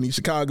Beer Company,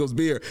 Chicago's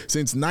beer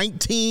since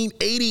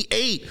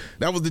 1988.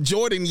 That was the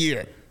Jordan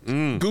year.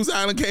 Goose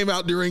Island came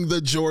out during the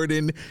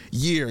Jordan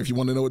year. If you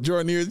want to know what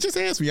Jordan year is, just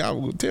ask me. I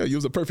will tell you. It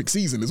was a perfect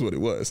season is what it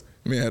was.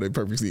 Man had a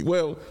perfect season.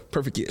 Well,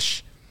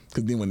 perfect-ish.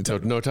 Because then win the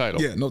title. No title.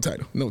 Yeah, no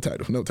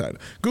title.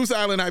 Goose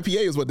Island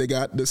IPA is what they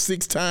got. The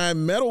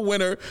 6-time medal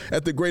winner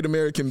at the Great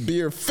American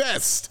Beer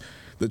Fest.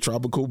 The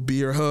Tropical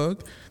Beer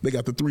Hug. They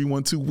got the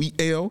 312 Wheat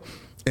Ale.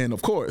 And,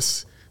 of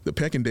course, the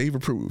Peck and Dave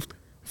approved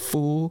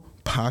Full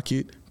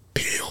Pocket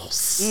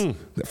Pills.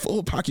 The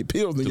Full Pocket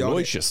Pills. And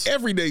delicious. Y'all,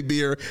 everyday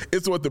beer.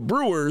 It's what the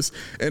brewers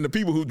and the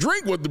people who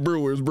drink what the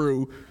brewers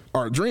brew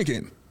are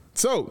drinking.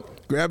 So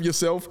grab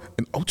yourself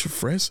an ultra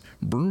fresh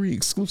brewery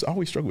exclusive. I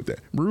always struggle with that.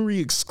 Brewery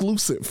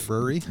exclusive.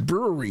 Brewery.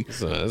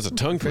 That's a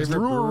tongue twister.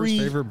 Brewery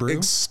favorite brew?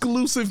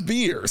 Exclusive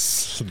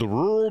beers. The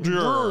rural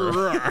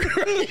jar.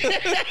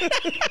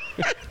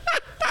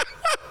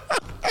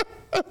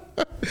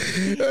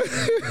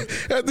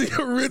 At the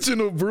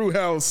original brew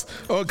house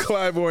on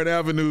Clybourne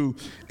Avenue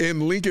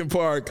in Lincoln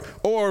Park,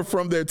 or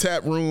from their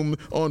tap room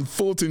on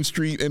Fulton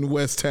Street in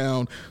West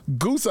Town.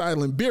 Goose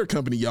Island Beer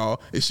Company,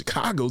 y'all, is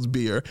Chicago's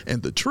beer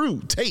and the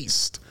true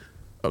taste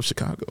of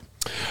Chicago.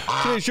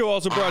 Today's show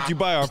also brought to you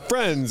by our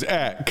friends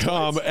at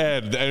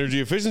ComEd. The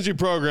energy efficiency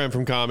program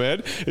from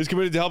ComEd is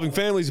committed to helping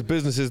families and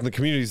businesses in the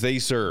communities they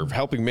serve,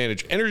 helping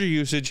manage energy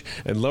usage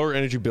and lower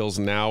energy bills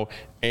now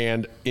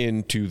and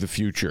into the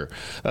future.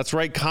 That's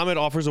right, ComEd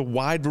offers a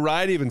wide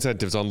variety of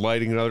incentives on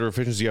lighting and other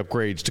efficiency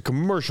upgrades to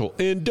commercial,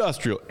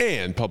 industrial,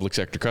 and public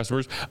sector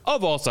customers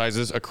of all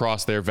sizes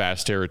across their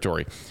vast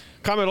territory.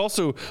 ComEd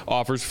also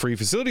offers free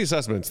facility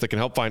assessments that can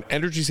help find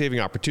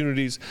energy-saving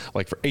opportunities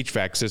like for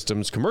HVAC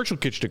systems, commercial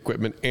kitchen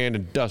equipment, and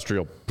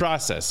industrial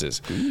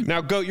processes.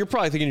 Now, Goat, you're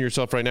probably thinking to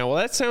yourself right now, well,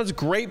 that sounds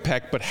great,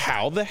 Peck, but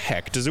how the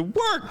heck does it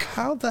work?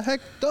 How the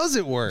heck does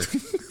it work?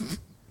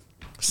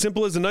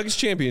 Simple as the Nuggets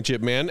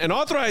championship, man. An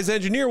authorized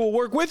engineer will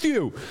work with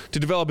you to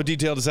develop a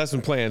detailed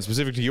assessment plan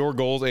specific to your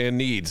goals and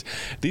needs.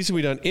 These can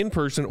be done in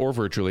person or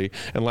virtually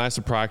and last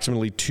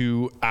approximately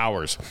 2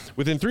 hours.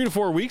 Within 3 to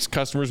 4 weeks,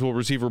 customers will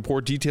receive a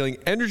report detailing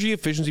energy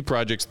efficiency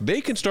projects they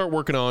can start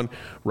working on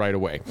right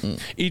away.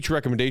 Each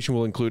recommendation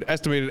will include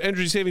estimated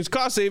energy savings,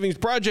 cost savings,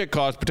 project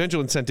costs, potential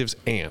incentives,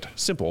 and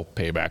simple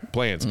payback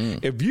plans.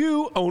 If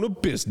you own a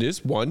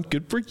business, 1,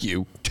 good for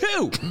you.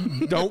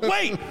 2, don't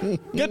wait.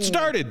 Get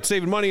started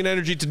saving money and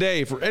energy Energy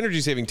today. For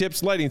energy-saving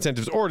tips, lighting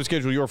incentives, or to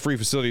schedule your free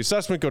facility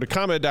assessment, go to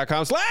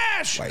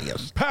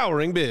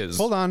ComEd.com/poweringbiz.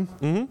 Hold on.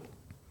 Mm-hmm.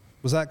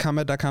 Was that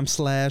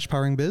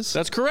ComEd.com/poweringbiz?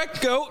 That's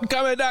correct, Goat.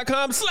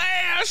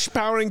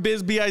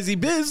 ComEd.com/poweringbiz,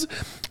 B-I-Z-biz.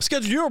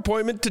 Schedule your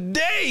appointment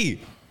today.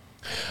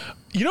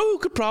 You know who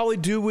could probably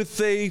do with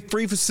a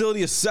free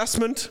facility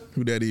assessment?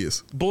 Who that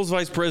is? Bulls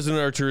Vice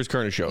President Arturas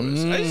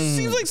Karnisovas. It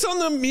seems like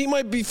something he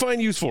might find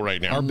useful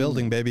right now. Our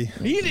building, baby.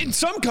 He needs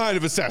some kind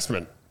of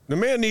assessment. The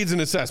man needs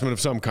an assessment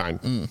of some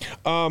kind.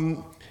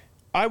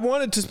 I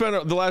wanted to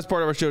spend the last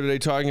part of our show today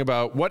talking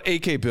about what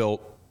AK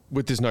built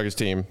with this Nuggets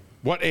team,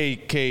 what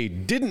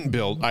AK didn't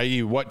build,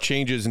 i.e. what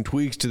changes and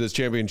tweaks to this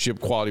championship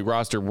quality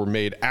roster were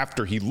made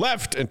after he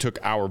left and took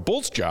our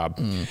Bulls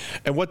job,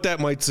 and what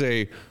that might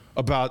say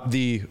about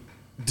the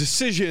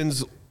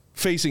decisions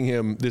facing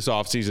him this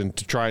offseason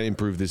to try and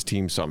improve this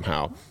team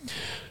somehow.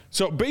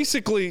 So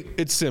basically,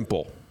 it's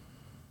simple.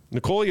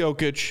 Nikola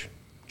Jokic,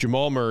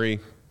 Jamal Murray,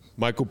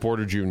 Michael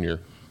Porter Jr.,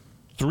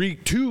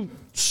 two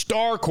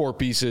star core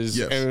pieces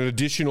and an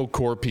additional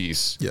core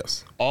piece.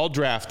 Yes. All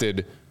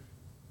drafted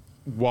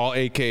while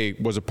AK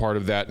was a part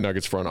of that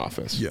Nuggets front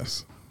office.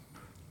 Yes.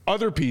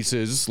 Other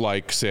pieces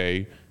like,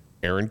 say,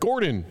 Aaron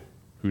Gordon,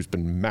 who's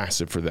been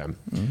massive for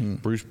them.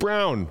 Bruce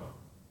Brown,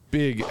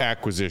 big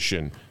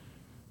acquisition.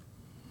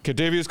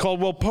 Kentavious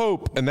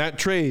Caldwell-Pope and that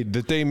trade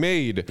that they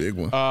made big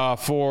one.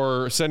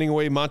 For sending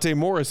away Monte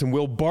Morris and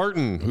Will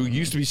Barton, who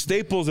used to be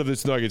staples of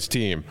this Nuggets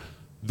team.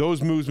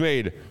 Those moves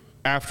made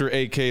after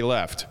AK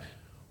left.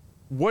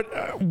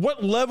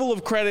 What level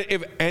of credit,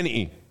 if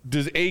any,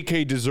 does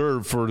AK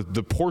deserve for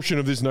the portion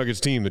of this Nuggets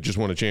team that just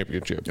won a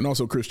championship? And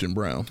also Christian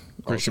Brown.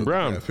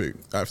 Draft pick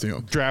after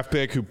him. Draft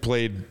pick who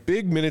played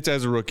big minutes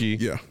as a rookie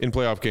in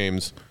playoff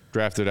games.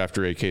 Drafted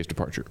after AK's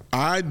departure.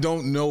 I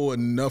don't know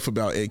enough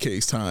about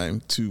AK's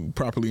time to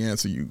properly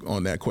answer you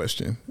on that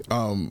question.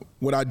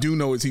 What I do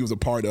know is he was a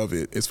part of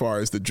it as far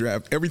as the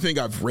draft. Everything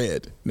I've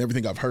read and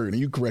everything I've heard,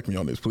 and you correct me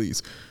on this,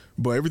 please,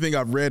 but everything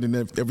I've read and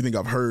everything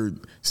I've heard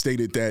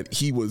stated that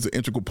he was an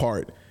integral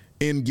part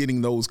in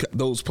getting those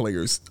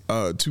players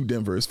to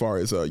Denver as far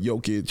as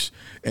Jokic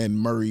and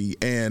Murray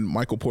and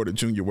Michael Porter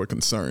Jr. were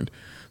concerned.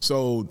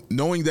 So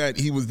knowing that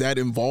he was that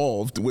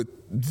involved with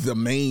the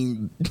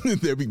main,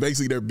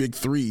 basically their big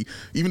three,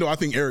 even though I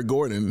think Eric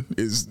Gordon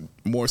is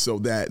more so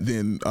that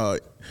than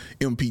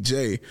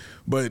MPJ,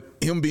 but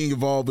him being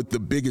involved with the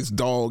biggest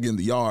dog in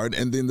the yard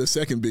and then the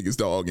second biggest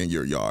dog in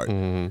your yard.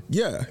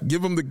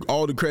 Give him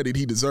all the credit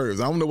he deserves.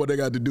 I don't know what they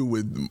got to do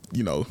with,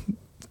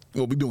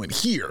 what we're doing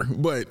here.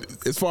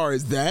 But as far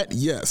as that,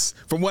 yes.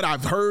 From what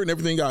I've heard and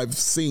everything I've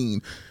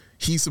seen,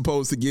 he's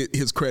supposed to get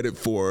his credit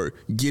for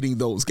getting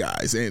those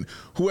guys. And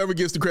whoever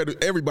gets the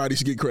credit, everybody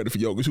should get credit for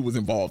Jokic, who was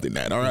involved in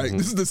that, all right?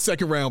 This is the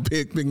second-round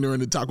pick during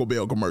the Taco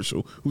Bell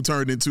commercial, who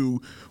turned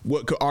into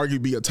what could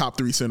arguably be a top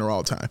 3 center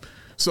all time.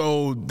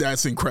 So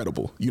that's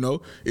incredible,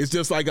 It's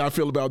just like I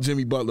feel about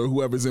Jimmy Butler.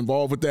 Whoever's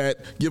involved with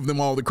that, give them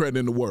all the credit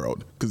in the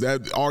world, because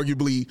that's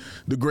arguably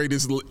the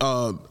greatest late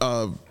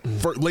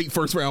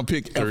first-round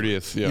pick ever.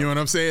 30th, yeah. You know what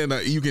I'm saying?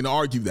 You can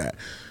argue that.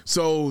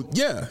 So,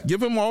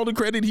 give him all the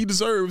credit he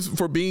deserves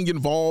for being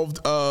involved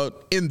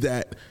in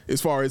that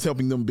as far as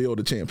helping them build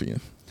a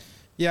champion.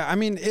 Yeah, I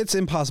mean, it's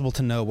impossible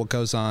to know what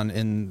goes on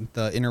in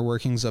the inner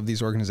workings of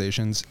these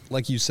organizations.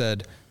 Like you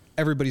said,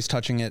 everybody's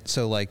touching it,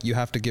 so, you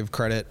have to give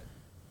credit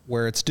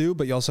where it's due,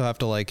 but you also have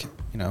to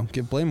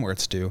give blame where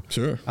it's due.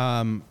 Sure.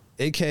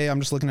 AK, I'm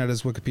just looking at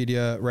his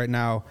Wikipedia right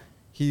now.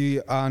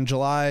 He, on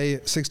July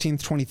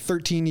 16th,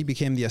 2013, he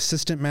became the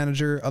assistant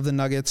manager of the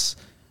Nuggets.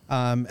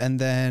 And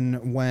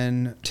then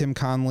when Tim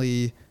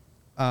Conley,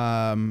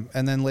 and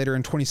then later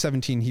in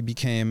 2017, he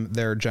became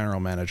their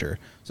general manager.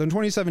 So in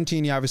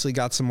 2017, he obviously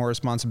got some more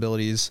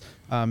responsibilities.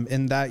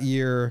 In that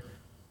year,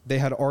 they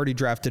had already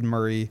drafted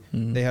Murray.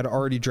 They had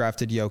already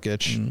drafted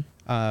Jokic.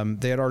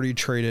 They had already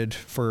traded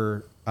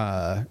for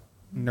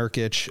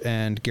Nurkic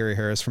and Gary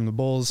Harris from the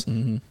Bulls.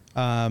 And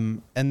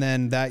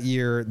then that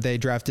year they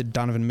drafted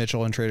Donovan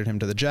Mitchell and traded him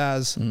to the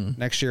Jazz.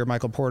 Next year,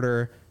 Michael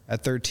Porter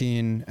at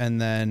 13.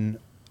 And then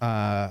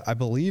I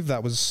believe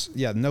that was,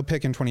 no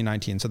pick in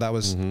 2019. So that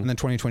was, and then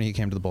 2020 he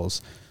came to the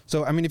Bulls.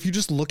 So, I mean, if you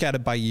just look at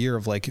it by year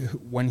of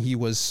when he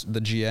was the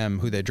GM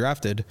who they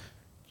drafted,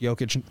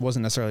 Jokic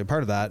wasn't necessarily a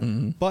part of that,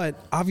 but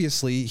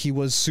obviously he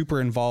was super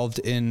involved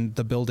in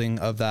the building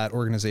of that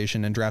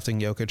organization, and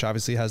drafting Jokic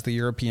obviously has the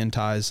European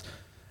ties.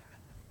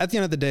 At the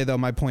end of the day, though,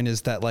 my point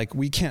is that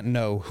we can't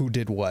know who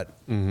did what.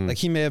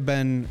 He may have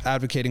been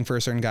advocating for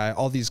a certain guy.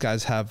 All these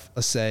guys have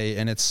a say,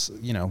 and it's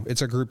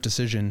a group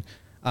decision.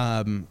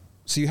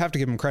 So you have to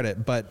give him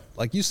credit. But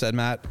like you said,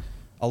 Matt,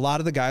 a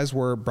lot of the guys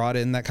were brought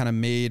in that kind of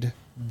made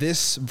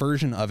this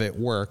version of it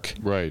work.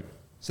 Right.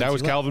 That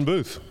was Calvin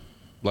Booth.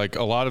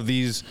 A lot of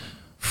these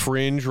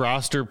fringe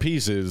roster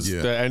pieces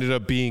that ended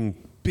up being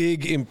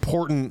big,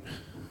 important,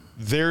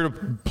 there to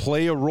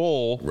play a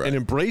role and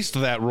embraced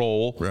that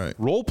role. Right.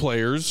 Role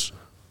players,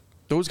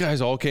 those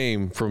guys all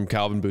came from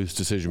Calvin Booth's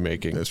decision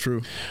making. That's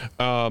true.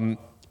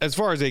 as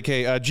far as AK,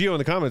 Gio in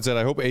the comments said,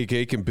 I hope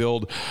AK can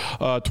build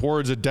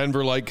towards a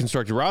Denver-like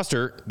constructed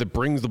roster that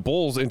brings the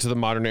Bulls into the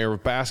modern era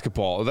of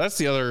basketball. That's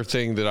the other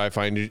thing that I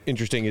find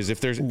interesting is if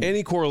there's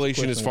any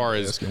correlation as far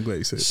as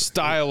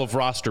style of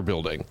roster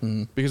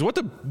building. Because what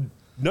the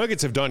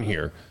Nuggets have done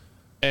here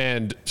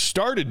and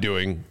started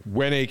doing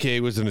when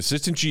AK was an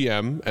assistant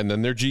GM and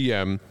then their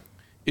GM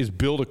is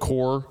build a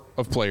core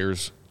of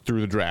players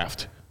through the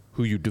draft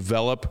who you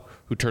develop,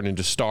 who turn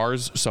into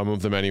stars, some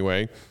of them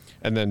anyway,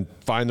 and then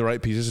find the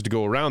right pieces to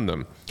go around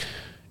them.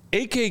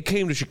 AK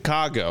came to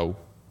Chicago,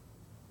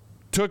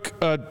 took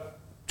a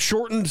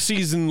shortened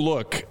season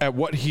look at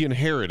what he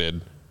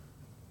inherited,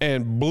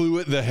 and blew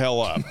it the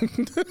hell up,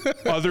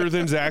 other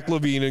than Zach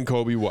LaVine and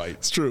Kobe White.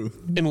 It's true.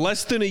 In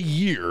less than a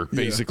year,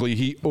 basically,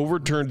 he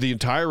overturned the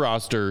entire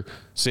roster,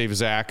 save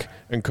Zach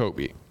and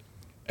Kobe,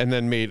 and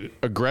then made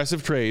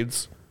aggressive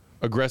trades,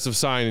 aggressive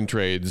sign-in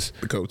trades.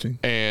 The coaching.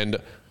 And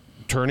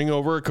turning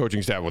over a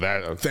coaching staff with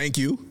that. Thank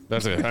you.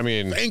 That's it. I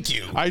mean, thank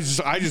you. I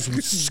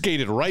just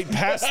skated right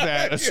past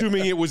that,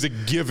 assuming it was a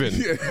given.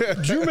 Yeah.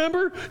 Do you remember?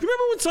 You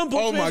remember when some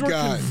Bulls fans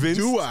were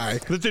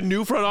convinced that the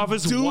new front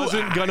office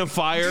wasn't gonna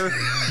fire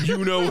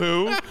you know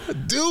who?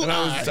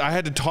 I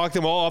had to talk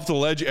them all off the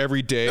ledge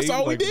every day. That's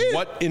all we did.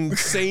 What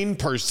insane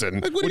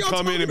person would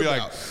come in and be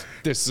like,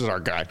 this is our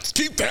guy.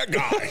 Keep that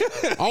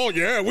guy. Oh,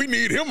 yeah, we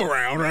need him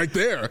around right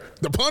there.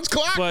 The punch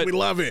clock, we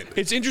love it.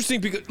 It's interesting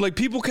because, like,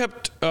 people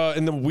kept,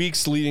 in the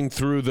weeks leading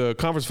through the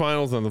conference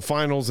finals and the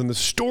finals, and the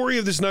story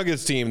of this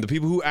Nuggets team, the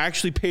people who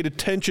actually paid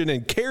attention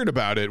and cared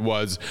about it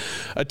was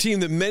a team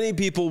that many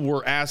people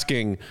were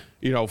asking,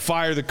 you know,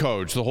 fire the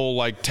coach, the whole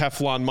like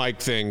Teflon Mike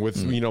thing with,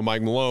 you know,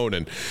 Mike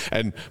Malone,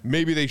 and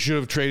maybe they should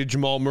have traded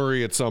Jamal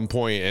Murray at some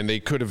point, and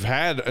they could have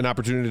had an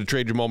opportunity to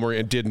trade Jamal Murray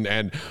and didn't.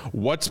 And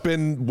what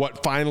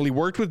finally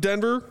worked with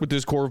Denver with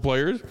this core of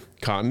players?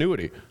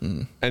 Continuity.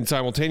 And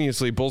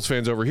simultaneously, Bulls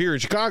fans over here in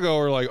Chicago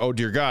are like, oh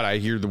dear God, I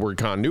hear the word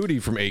continuity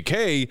from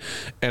AK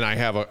and I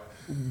have a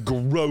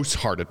gross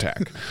heart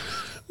attack.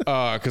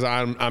 Because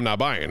I'm not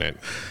buying it.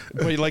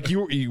 But like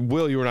you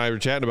and I were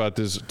chatting about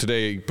this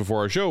today before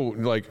our show.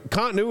 Like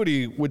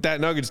continuity with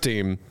that Nuggets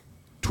team,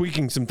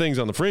 tweaking some things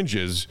on the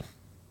fringes,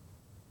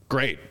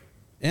 great.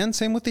 And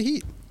same with the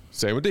Heat.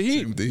 Same with the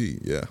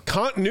Heat, yeah.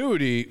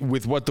 Continuity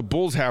with what the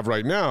Bulls have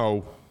right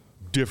now,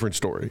 different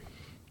story.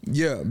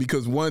 Yeah,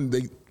 because one,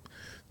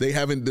 they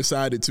haven't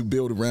decided to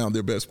build around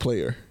their best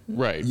player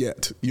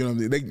yet. You know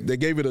what I mean? They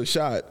gave it a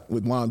shot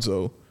with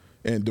Lonzo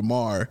and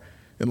DeMar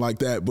and like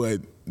that,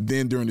 but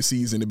then during the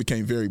season, it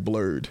became very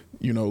blurred,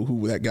 you know,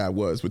 who that guy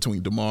was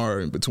between DeMar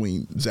and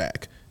between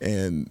Zach.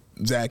 And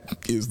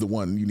Zach is the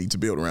one you need to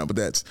build around, but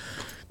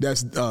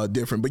that's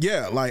different. But,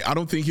 yeah, like I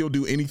don't think he'll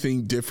do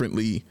anything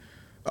differently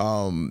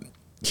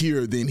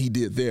here than he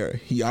did there.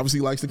 He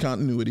obviously likes the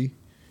continuity.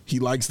 He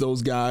likes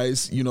those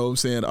guys, you know what I'm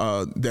saying,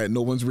 that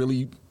no one's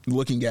really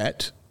looking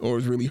at or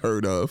has really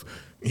heard of.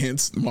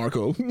 Hence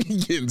Marco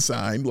getting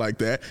signed like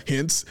that.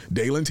 Hence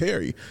Dalen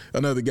Terry,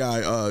 another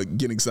guy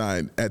getting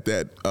signed at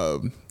that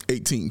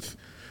 18th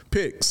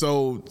pick.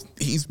 So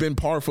he's been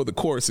par for the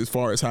course as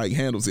far as how he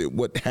handles it.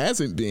 What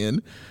hasn't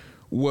been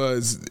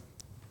was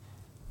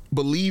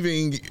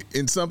believing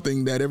in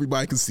something that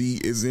everybody can see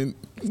isn't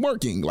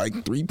working, like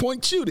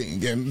 3-point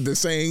shooting. And they're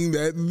saying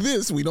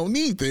that we don't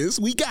need this.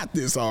 We got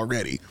this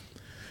already.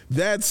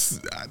 That's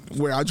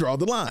where I draw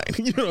the line,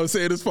 you know what I'm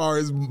saying, as far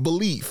as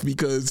belief,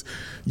 because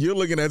you're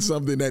looking at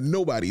something that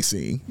nobody's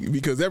seeing,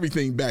 because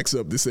everything backs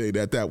up to say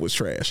that was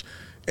trash.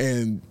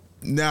 And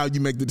now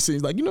you make the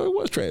decision like, you know, it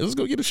was trash. Let's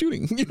go get a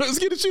shooting. You know, let's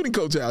get a shooting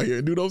coach out here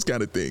and do those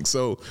kind of things.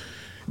 So,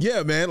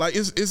 yeah, man, like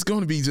it's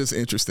going to be just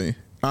interesting.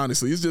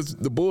 Honestly, it's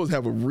just the Bulls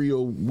have a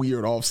real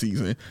weird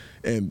offseason,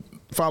 and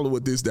follow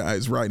what this guy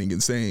is writing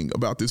and saying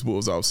about this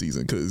Bulls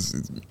offseason because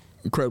it's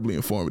incredibly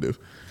informative.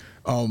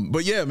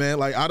 But yeah, man,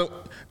 like I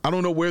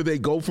don't know where they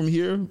go from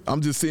here.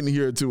 I'm just sitting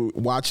here to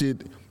watch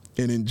it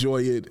and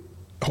enjoy it,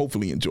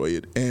 hopefully enjoy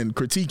it, and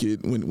critique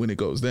it when it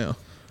goes down.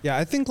 Yeah,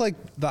 I think like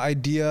the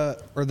idea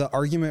or the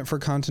argument for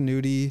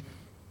continuity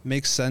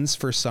makes sense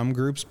for some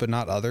groups, but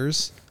not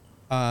others.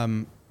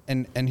 And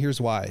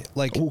here's why.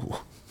 Like, ooh,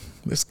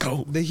 let's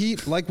go. The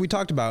Heat, like we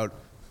talked about,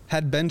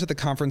 had been to the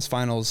conference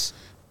finals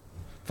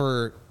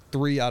for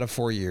 3 out of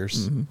 4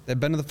 years. Mm-hmm. They've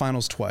been to the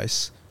finals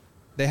twice.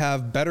 They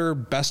have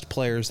best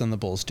players than the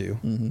Bulls do.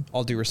 Mm-hmm.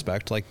 All due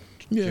respect. Like,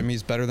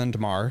 Jimmy's better than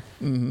DeMar.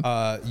 Mm-hmm.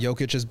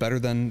 Jokic is better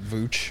than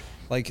Vooch.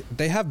 Like,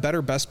 they have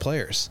best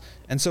players.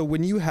 And so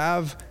when you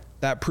have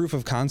that proof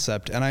of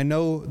concept, and I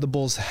know the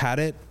Bulls had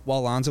it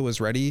while Lonzo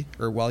was ready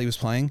or while he was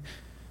playing,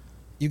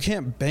 you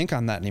can't bank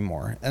on that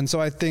anymore. And so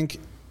I think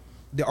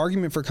the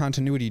argument for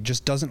continuity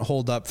just doesn't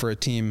hold up for a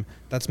team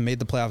that's made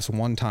the playoffs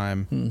one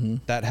time, mm-hmm.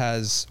 that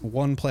has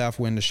one playoff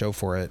win to show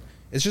for it.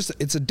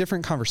 It's a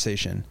different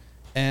conversation.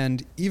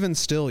 And even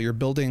still, you're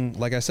building,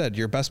 like I said,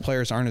 your best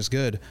players aren't as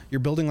good.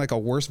 You're building like a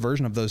worse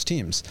version of those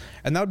teams.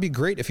 And that would be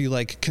great if you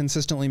like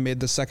consistently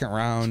made the second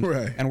round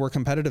and were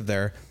competitive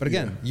there. But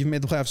again, you've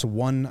made the playoffs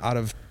 1 out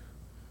of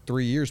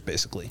 3 years,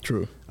 basically.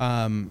 True.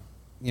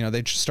 You know,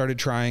 they started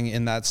trying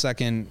in that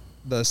second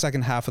the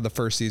second half of the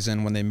first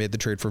season when they made the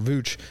trade for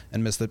Vooch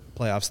and missed the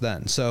playoffs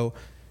then. So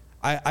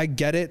I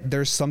get it.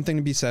 There's something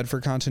to be said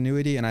for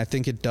continuity, and I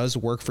think it does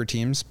work for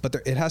teams, but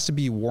it has to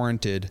be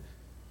warranted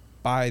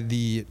by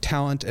the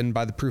talent and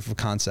by the proof of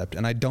concept.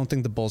 And I don't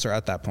think the Bulls are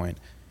at that point.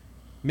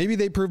 Maybe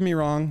they prove me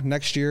wrong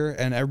next year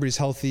and everybody's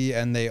healthy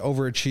and they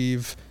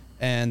overachieve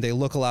and they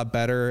look a lot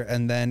better,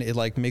 and then it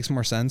like makes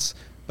more sense.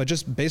 But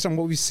just based on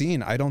what we've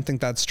seen, I don't think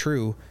that's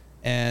true.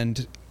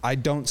 And I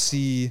don't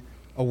see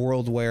a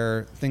world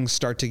where things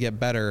start to get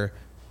better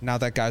now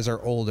that guys are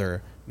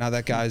older, now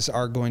that guys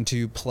are going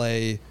to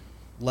play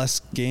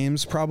less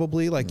games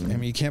probably. Like, I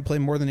mean, you can't play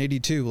more than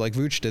 82 like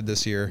Vooch did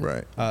this year.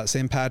 Right.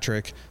 St.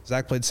 Patrick,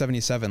 Zach played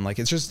 77. Like,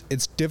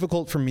 it's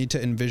difficult for me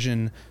to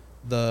envision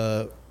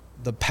the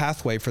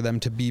pathway for them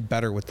to be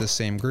better with this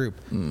same group.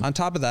 On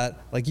top of that,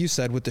 like you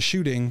said, with the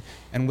shooting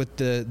and with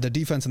the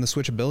defense and the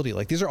switchability,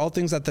 like these are all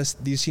things that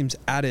these teams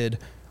added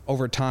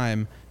over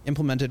time,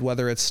 implemented,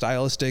 whether it's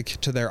stylistic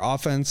to their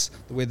offense,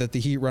 the way that the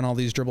Heat run all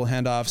these dribble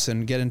handoffs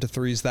and get into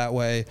threes that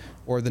way,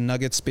 or the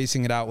Nuggets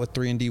spacing it out with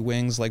 3-and-D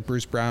wings like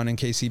Bruce Brown and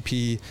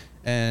KCP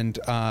and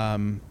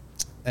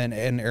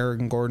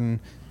Aaron Gordon.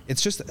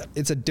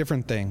 It's a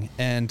different thing.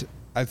 And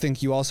I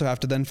think you also have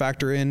to then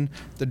factor in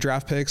the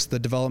draft picks, the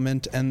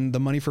development, and the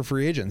money for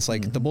free agents.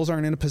 Like, the Bulls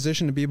aren't in a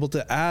position to be able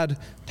to add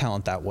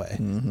talent that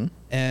way.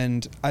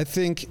 And I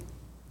think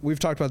we've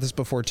talked about this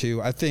before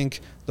too. I think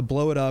the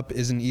blow it up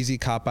is an easy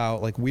cop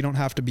out. Like, we don't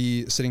have to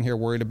be sitting here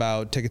worried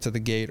about tickets at the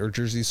gate or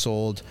jerseys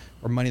sold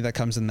or money that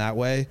comes in that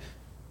way.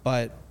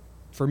 But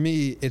for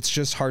me, it's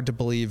just hard to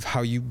believe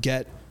how you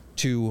get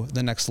to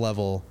the next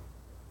level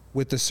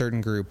with a certain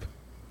group,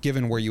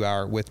 given where you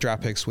are with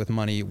draft picks, with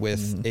money,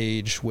 with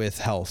age, with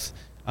health.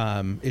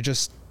 And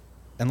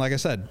like I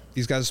said,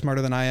 these guys are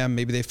smarter than I am.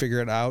 Maybe they figure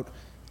it out.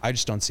 I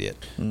just don't see it.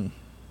 And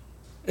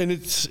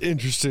it's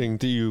interesting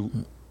that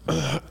you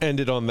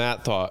ended on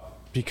that thought,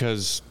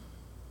 because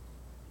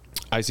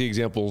I see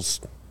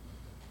examples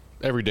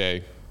every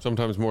day,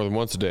 sometimes more than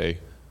once a day,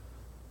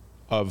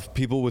 of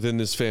people within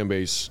this fan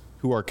base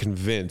who are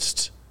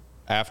convinced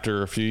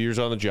after a few years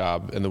on the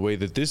job and the way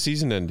that this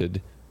season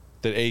ended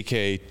that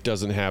AK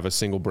doesn't have a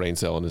single brain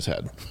cell in his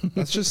head.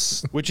 That's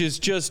just, which is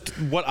just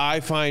what I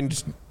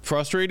find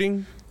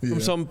frustrating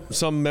from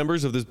some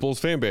members of this Bulls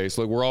fan base.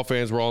 Like, we're all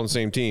fans, we're all on the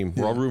same team,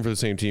 we're all rooting for the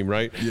same team,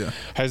 right? Yeah.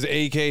 Has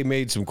AK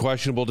made some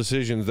questionable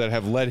decisions that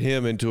have led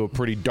him into a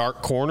pretty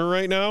dark corner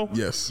right now?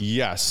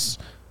 Yes.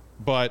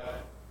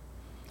 But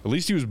at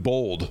least he was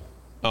bold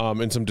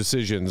in some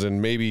decisions,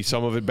 and maybe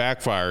some of it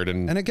backfired.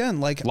 And again,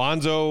 like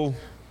Lonzo,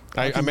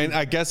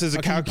 I guess is a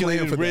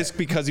calculated risk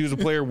because he was a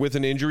player with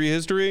an injury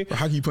history.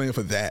 How can you plan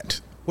for that?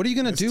 What are you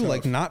going to do? Tough.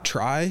 Like, not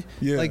try?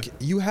 Yeah. Like,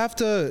 you have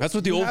to. That's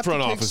what the old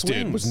front office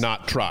did, was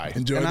not try.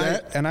 Enjoy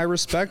that. And I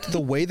respect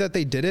the way that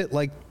they did it.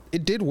 Like,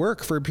 it did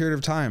work for a period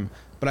of time.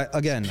 But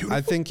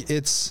I think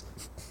it's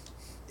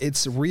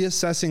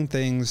reassessing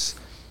things,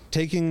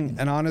 taking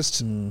an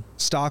honest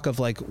stock of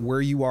like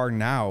where you are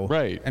now,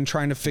 right, and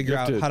trying to figure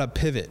out how to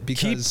pivot,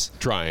 because keep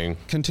trying,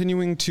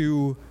 continuing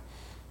to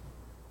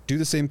do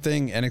the same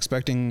thing and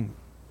expecting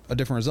a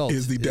different result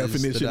is the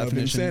definition of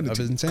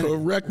insanity.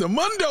 Correct. The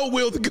Mundo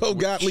will go,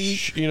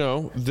 Gottlieb. You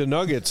know, the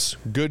Nuggets,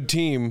 good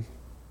team,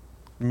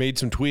 made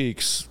some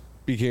tweaks,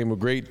 became a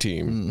great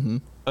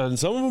team, and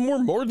some of them were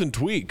more than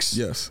tweaks.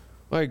 Yes,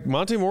 like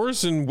Monte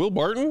Morris and Will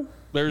Barton.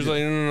 There's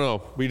like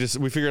no. We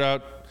figured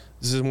out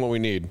this isn't what we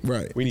need.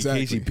 Right. We need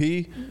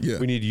KCP. Yeah.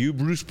 We need you,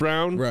 Bruce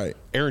Brown. Right.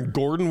 Aaron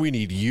Gordon. We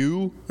need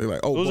you. They're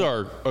like, those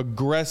are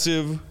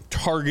aggressive,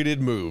 targeted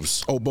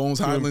moves. Bones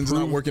Highland's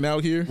not working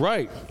out here.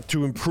 Right.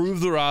 To improve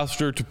the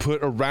roster, to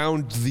put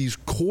around these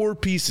core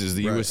pieces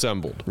that you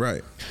assembled.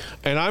 Right.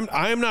 And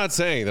I'm not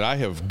saying that I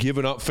have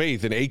given up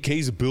faith in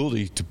AK's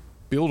ability to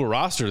build a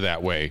roster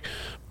that way,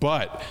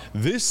 but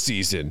this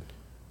season,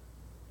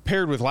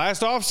 paired with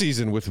last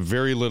offseason with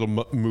very little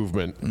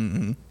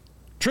movement.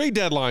 Trade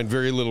deadline,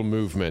 very little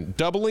movement.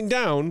 Doubling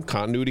down,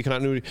 continuity.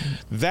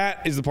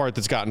 That is the part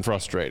that's gotten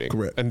frustrating.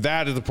 Correct. And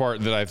that is the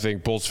part that I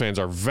think Bulls fans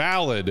are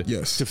valid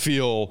to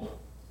feel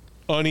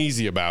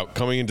uneasy about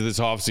coming into this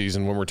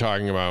offseason when we're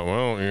talking about,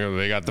 well, you know,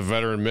 they got the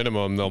veteran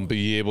minimum. They'll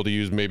be able to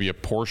use maybe a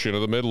portion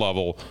of the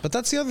mid-level. But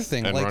that's the other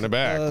thing. And run it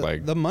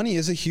back. The money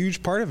is a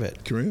huge part of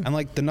it. Correct. And,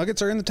 like, the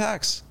Nuggets are in the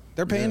tax.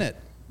 They're paying it.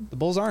 The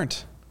Bulls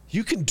aren't.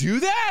 You can do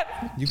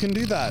that? You can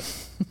do that.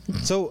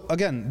 So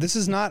again, this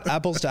is not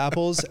apples to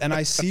apples, and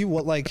I see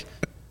what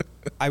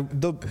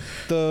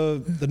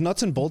the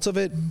nuts and bolts of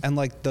it, and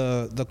like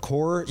the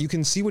core. You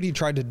can see what he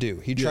tried to do.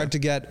 He tried to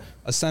get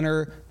a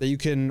center that you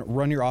can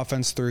run your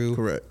offense through,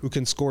 who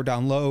can score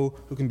down low,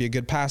 who can be a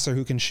good passer,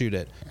 who can shoot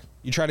it.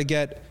 You try to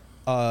get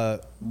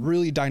a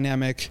really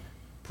dynamic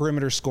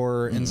perimeter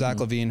scorer in Zach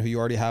LaVine, who you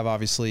already have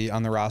obviously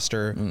on the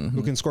roster,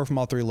 who can score from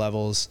all three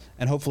levels,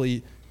 and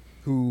hopefully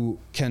who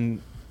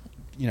can.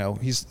 You know,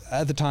 he's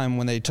at the time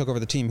when they took over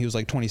the team, he was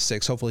like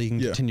 26. Hopefully he can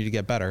continue to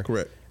get better.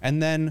 Correct.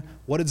 And then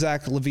what did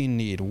Zach LaVine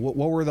need? What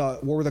were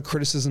the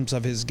criticisms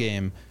of his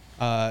game?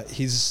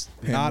 He's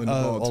Handling not the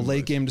a ball too late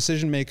much. game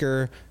decision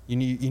maker. You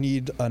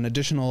need an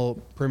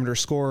additional perimeter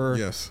scorer.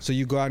 Yes. So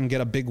you go out and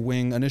get a big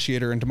wing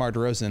initiator in DeMar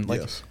DeRozan.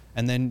 Yes.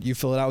 And then you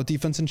fill it out with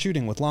defense and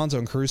shooting with Lonzo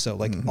and Caruso.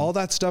 All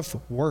that stuff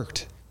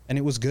worked, and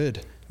it was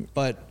good.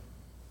 But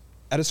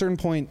at a certain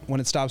point, when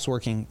it stops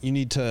working, you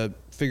need to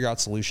figure out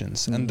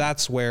solutions. And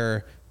that's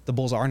where the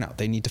Bulls are now.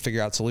 They need to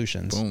figure out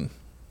solutions. Boom.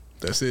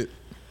 That's it.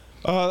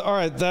 All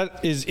right,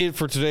 that is it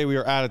for today. We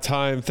are out of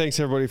time. Thanks,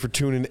 everybody, for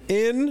tuning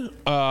in.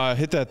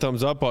 Hit that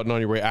thumbs up button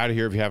on your way out of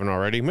here if you haven't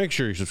already. Make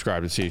sure you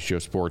subscribe to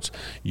CHGO Sports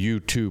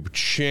YouTube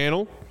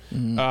channel.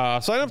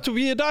 Sign up to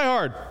be a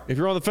diehard. If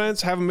you're on the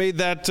fence, haven't made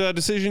that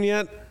decision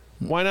yet,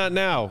 why not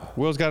now?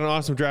 Will's got an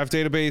awesome draft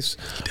database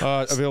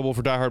available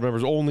for diehard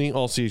members only.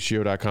 All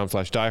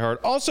CHGO.com/diehard.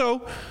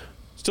 Also,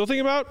 still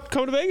thinking about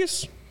coming to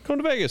Vegas? Come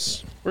to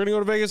Vegas. We're going to go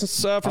to Vegas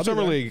for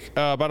Summer League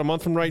about a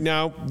month from right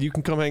now. You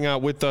can come hang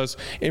out with us.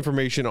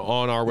 Information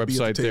on our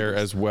website there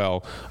as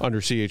well under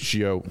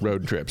CHGO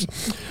Road Trips.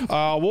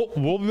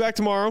 We'll be back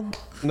tomorrow.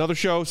 Another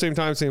show, same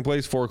time, same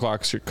place, 4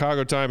 o'clock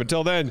Chicago time.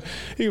 Until then,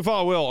 you can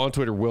follow Will on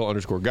Twitter,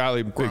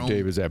 Will_Gottlieb. Big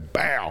Dave is at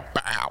BOW.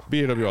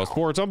 BAWL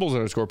Sports. I'm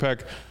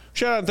Bulls_Peck.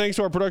 Shout out and thanks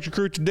to our production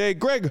crew today.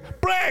 Greg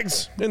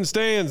Braggs in the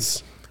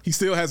stands. He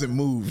still hasn't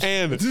moved.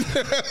 And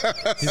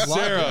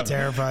Sarah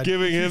terrified.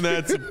 giving him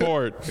that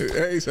support.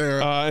 Hey,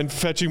 Sarah. And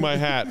fetching my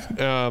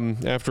hat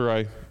after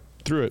I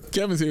threw it.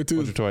 Kevin's here, too.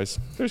 Once or twice.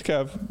 There's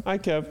Kev. Hi,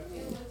 Kev.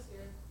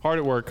 Hard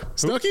at work.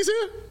 Stucky's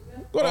here?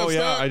 What up,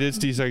 Yeah, Stuck? I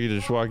did see Stucky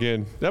just walk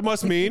in. That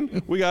must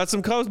mean we got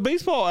some Cubs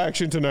baseball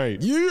action tonight.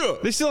 Yeah.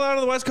 They still out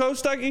on the West Coast,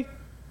 Stucky?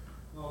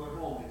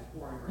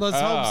 Let's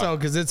hope so,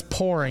 because it's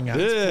pouring out.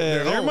 Yeah,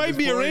 there home. might It's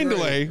be a pouring rain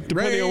delay, rain.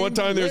 depending on what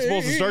time they're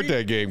supposed to start Rain.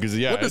 that game. Because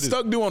What does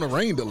Stuck do on a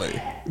rain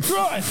delay?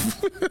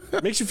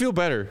 makes you feel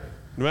better,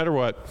 no matter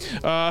what.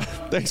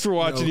 Thanks for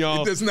watching,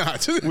 y'all. It does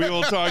not. We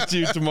will talk to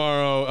you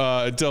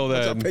tomorrow. Until I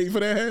then, pay for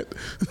that hat.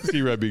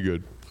 see Red, be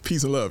good.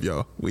 Peace and love,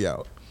 y'all. We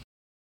out.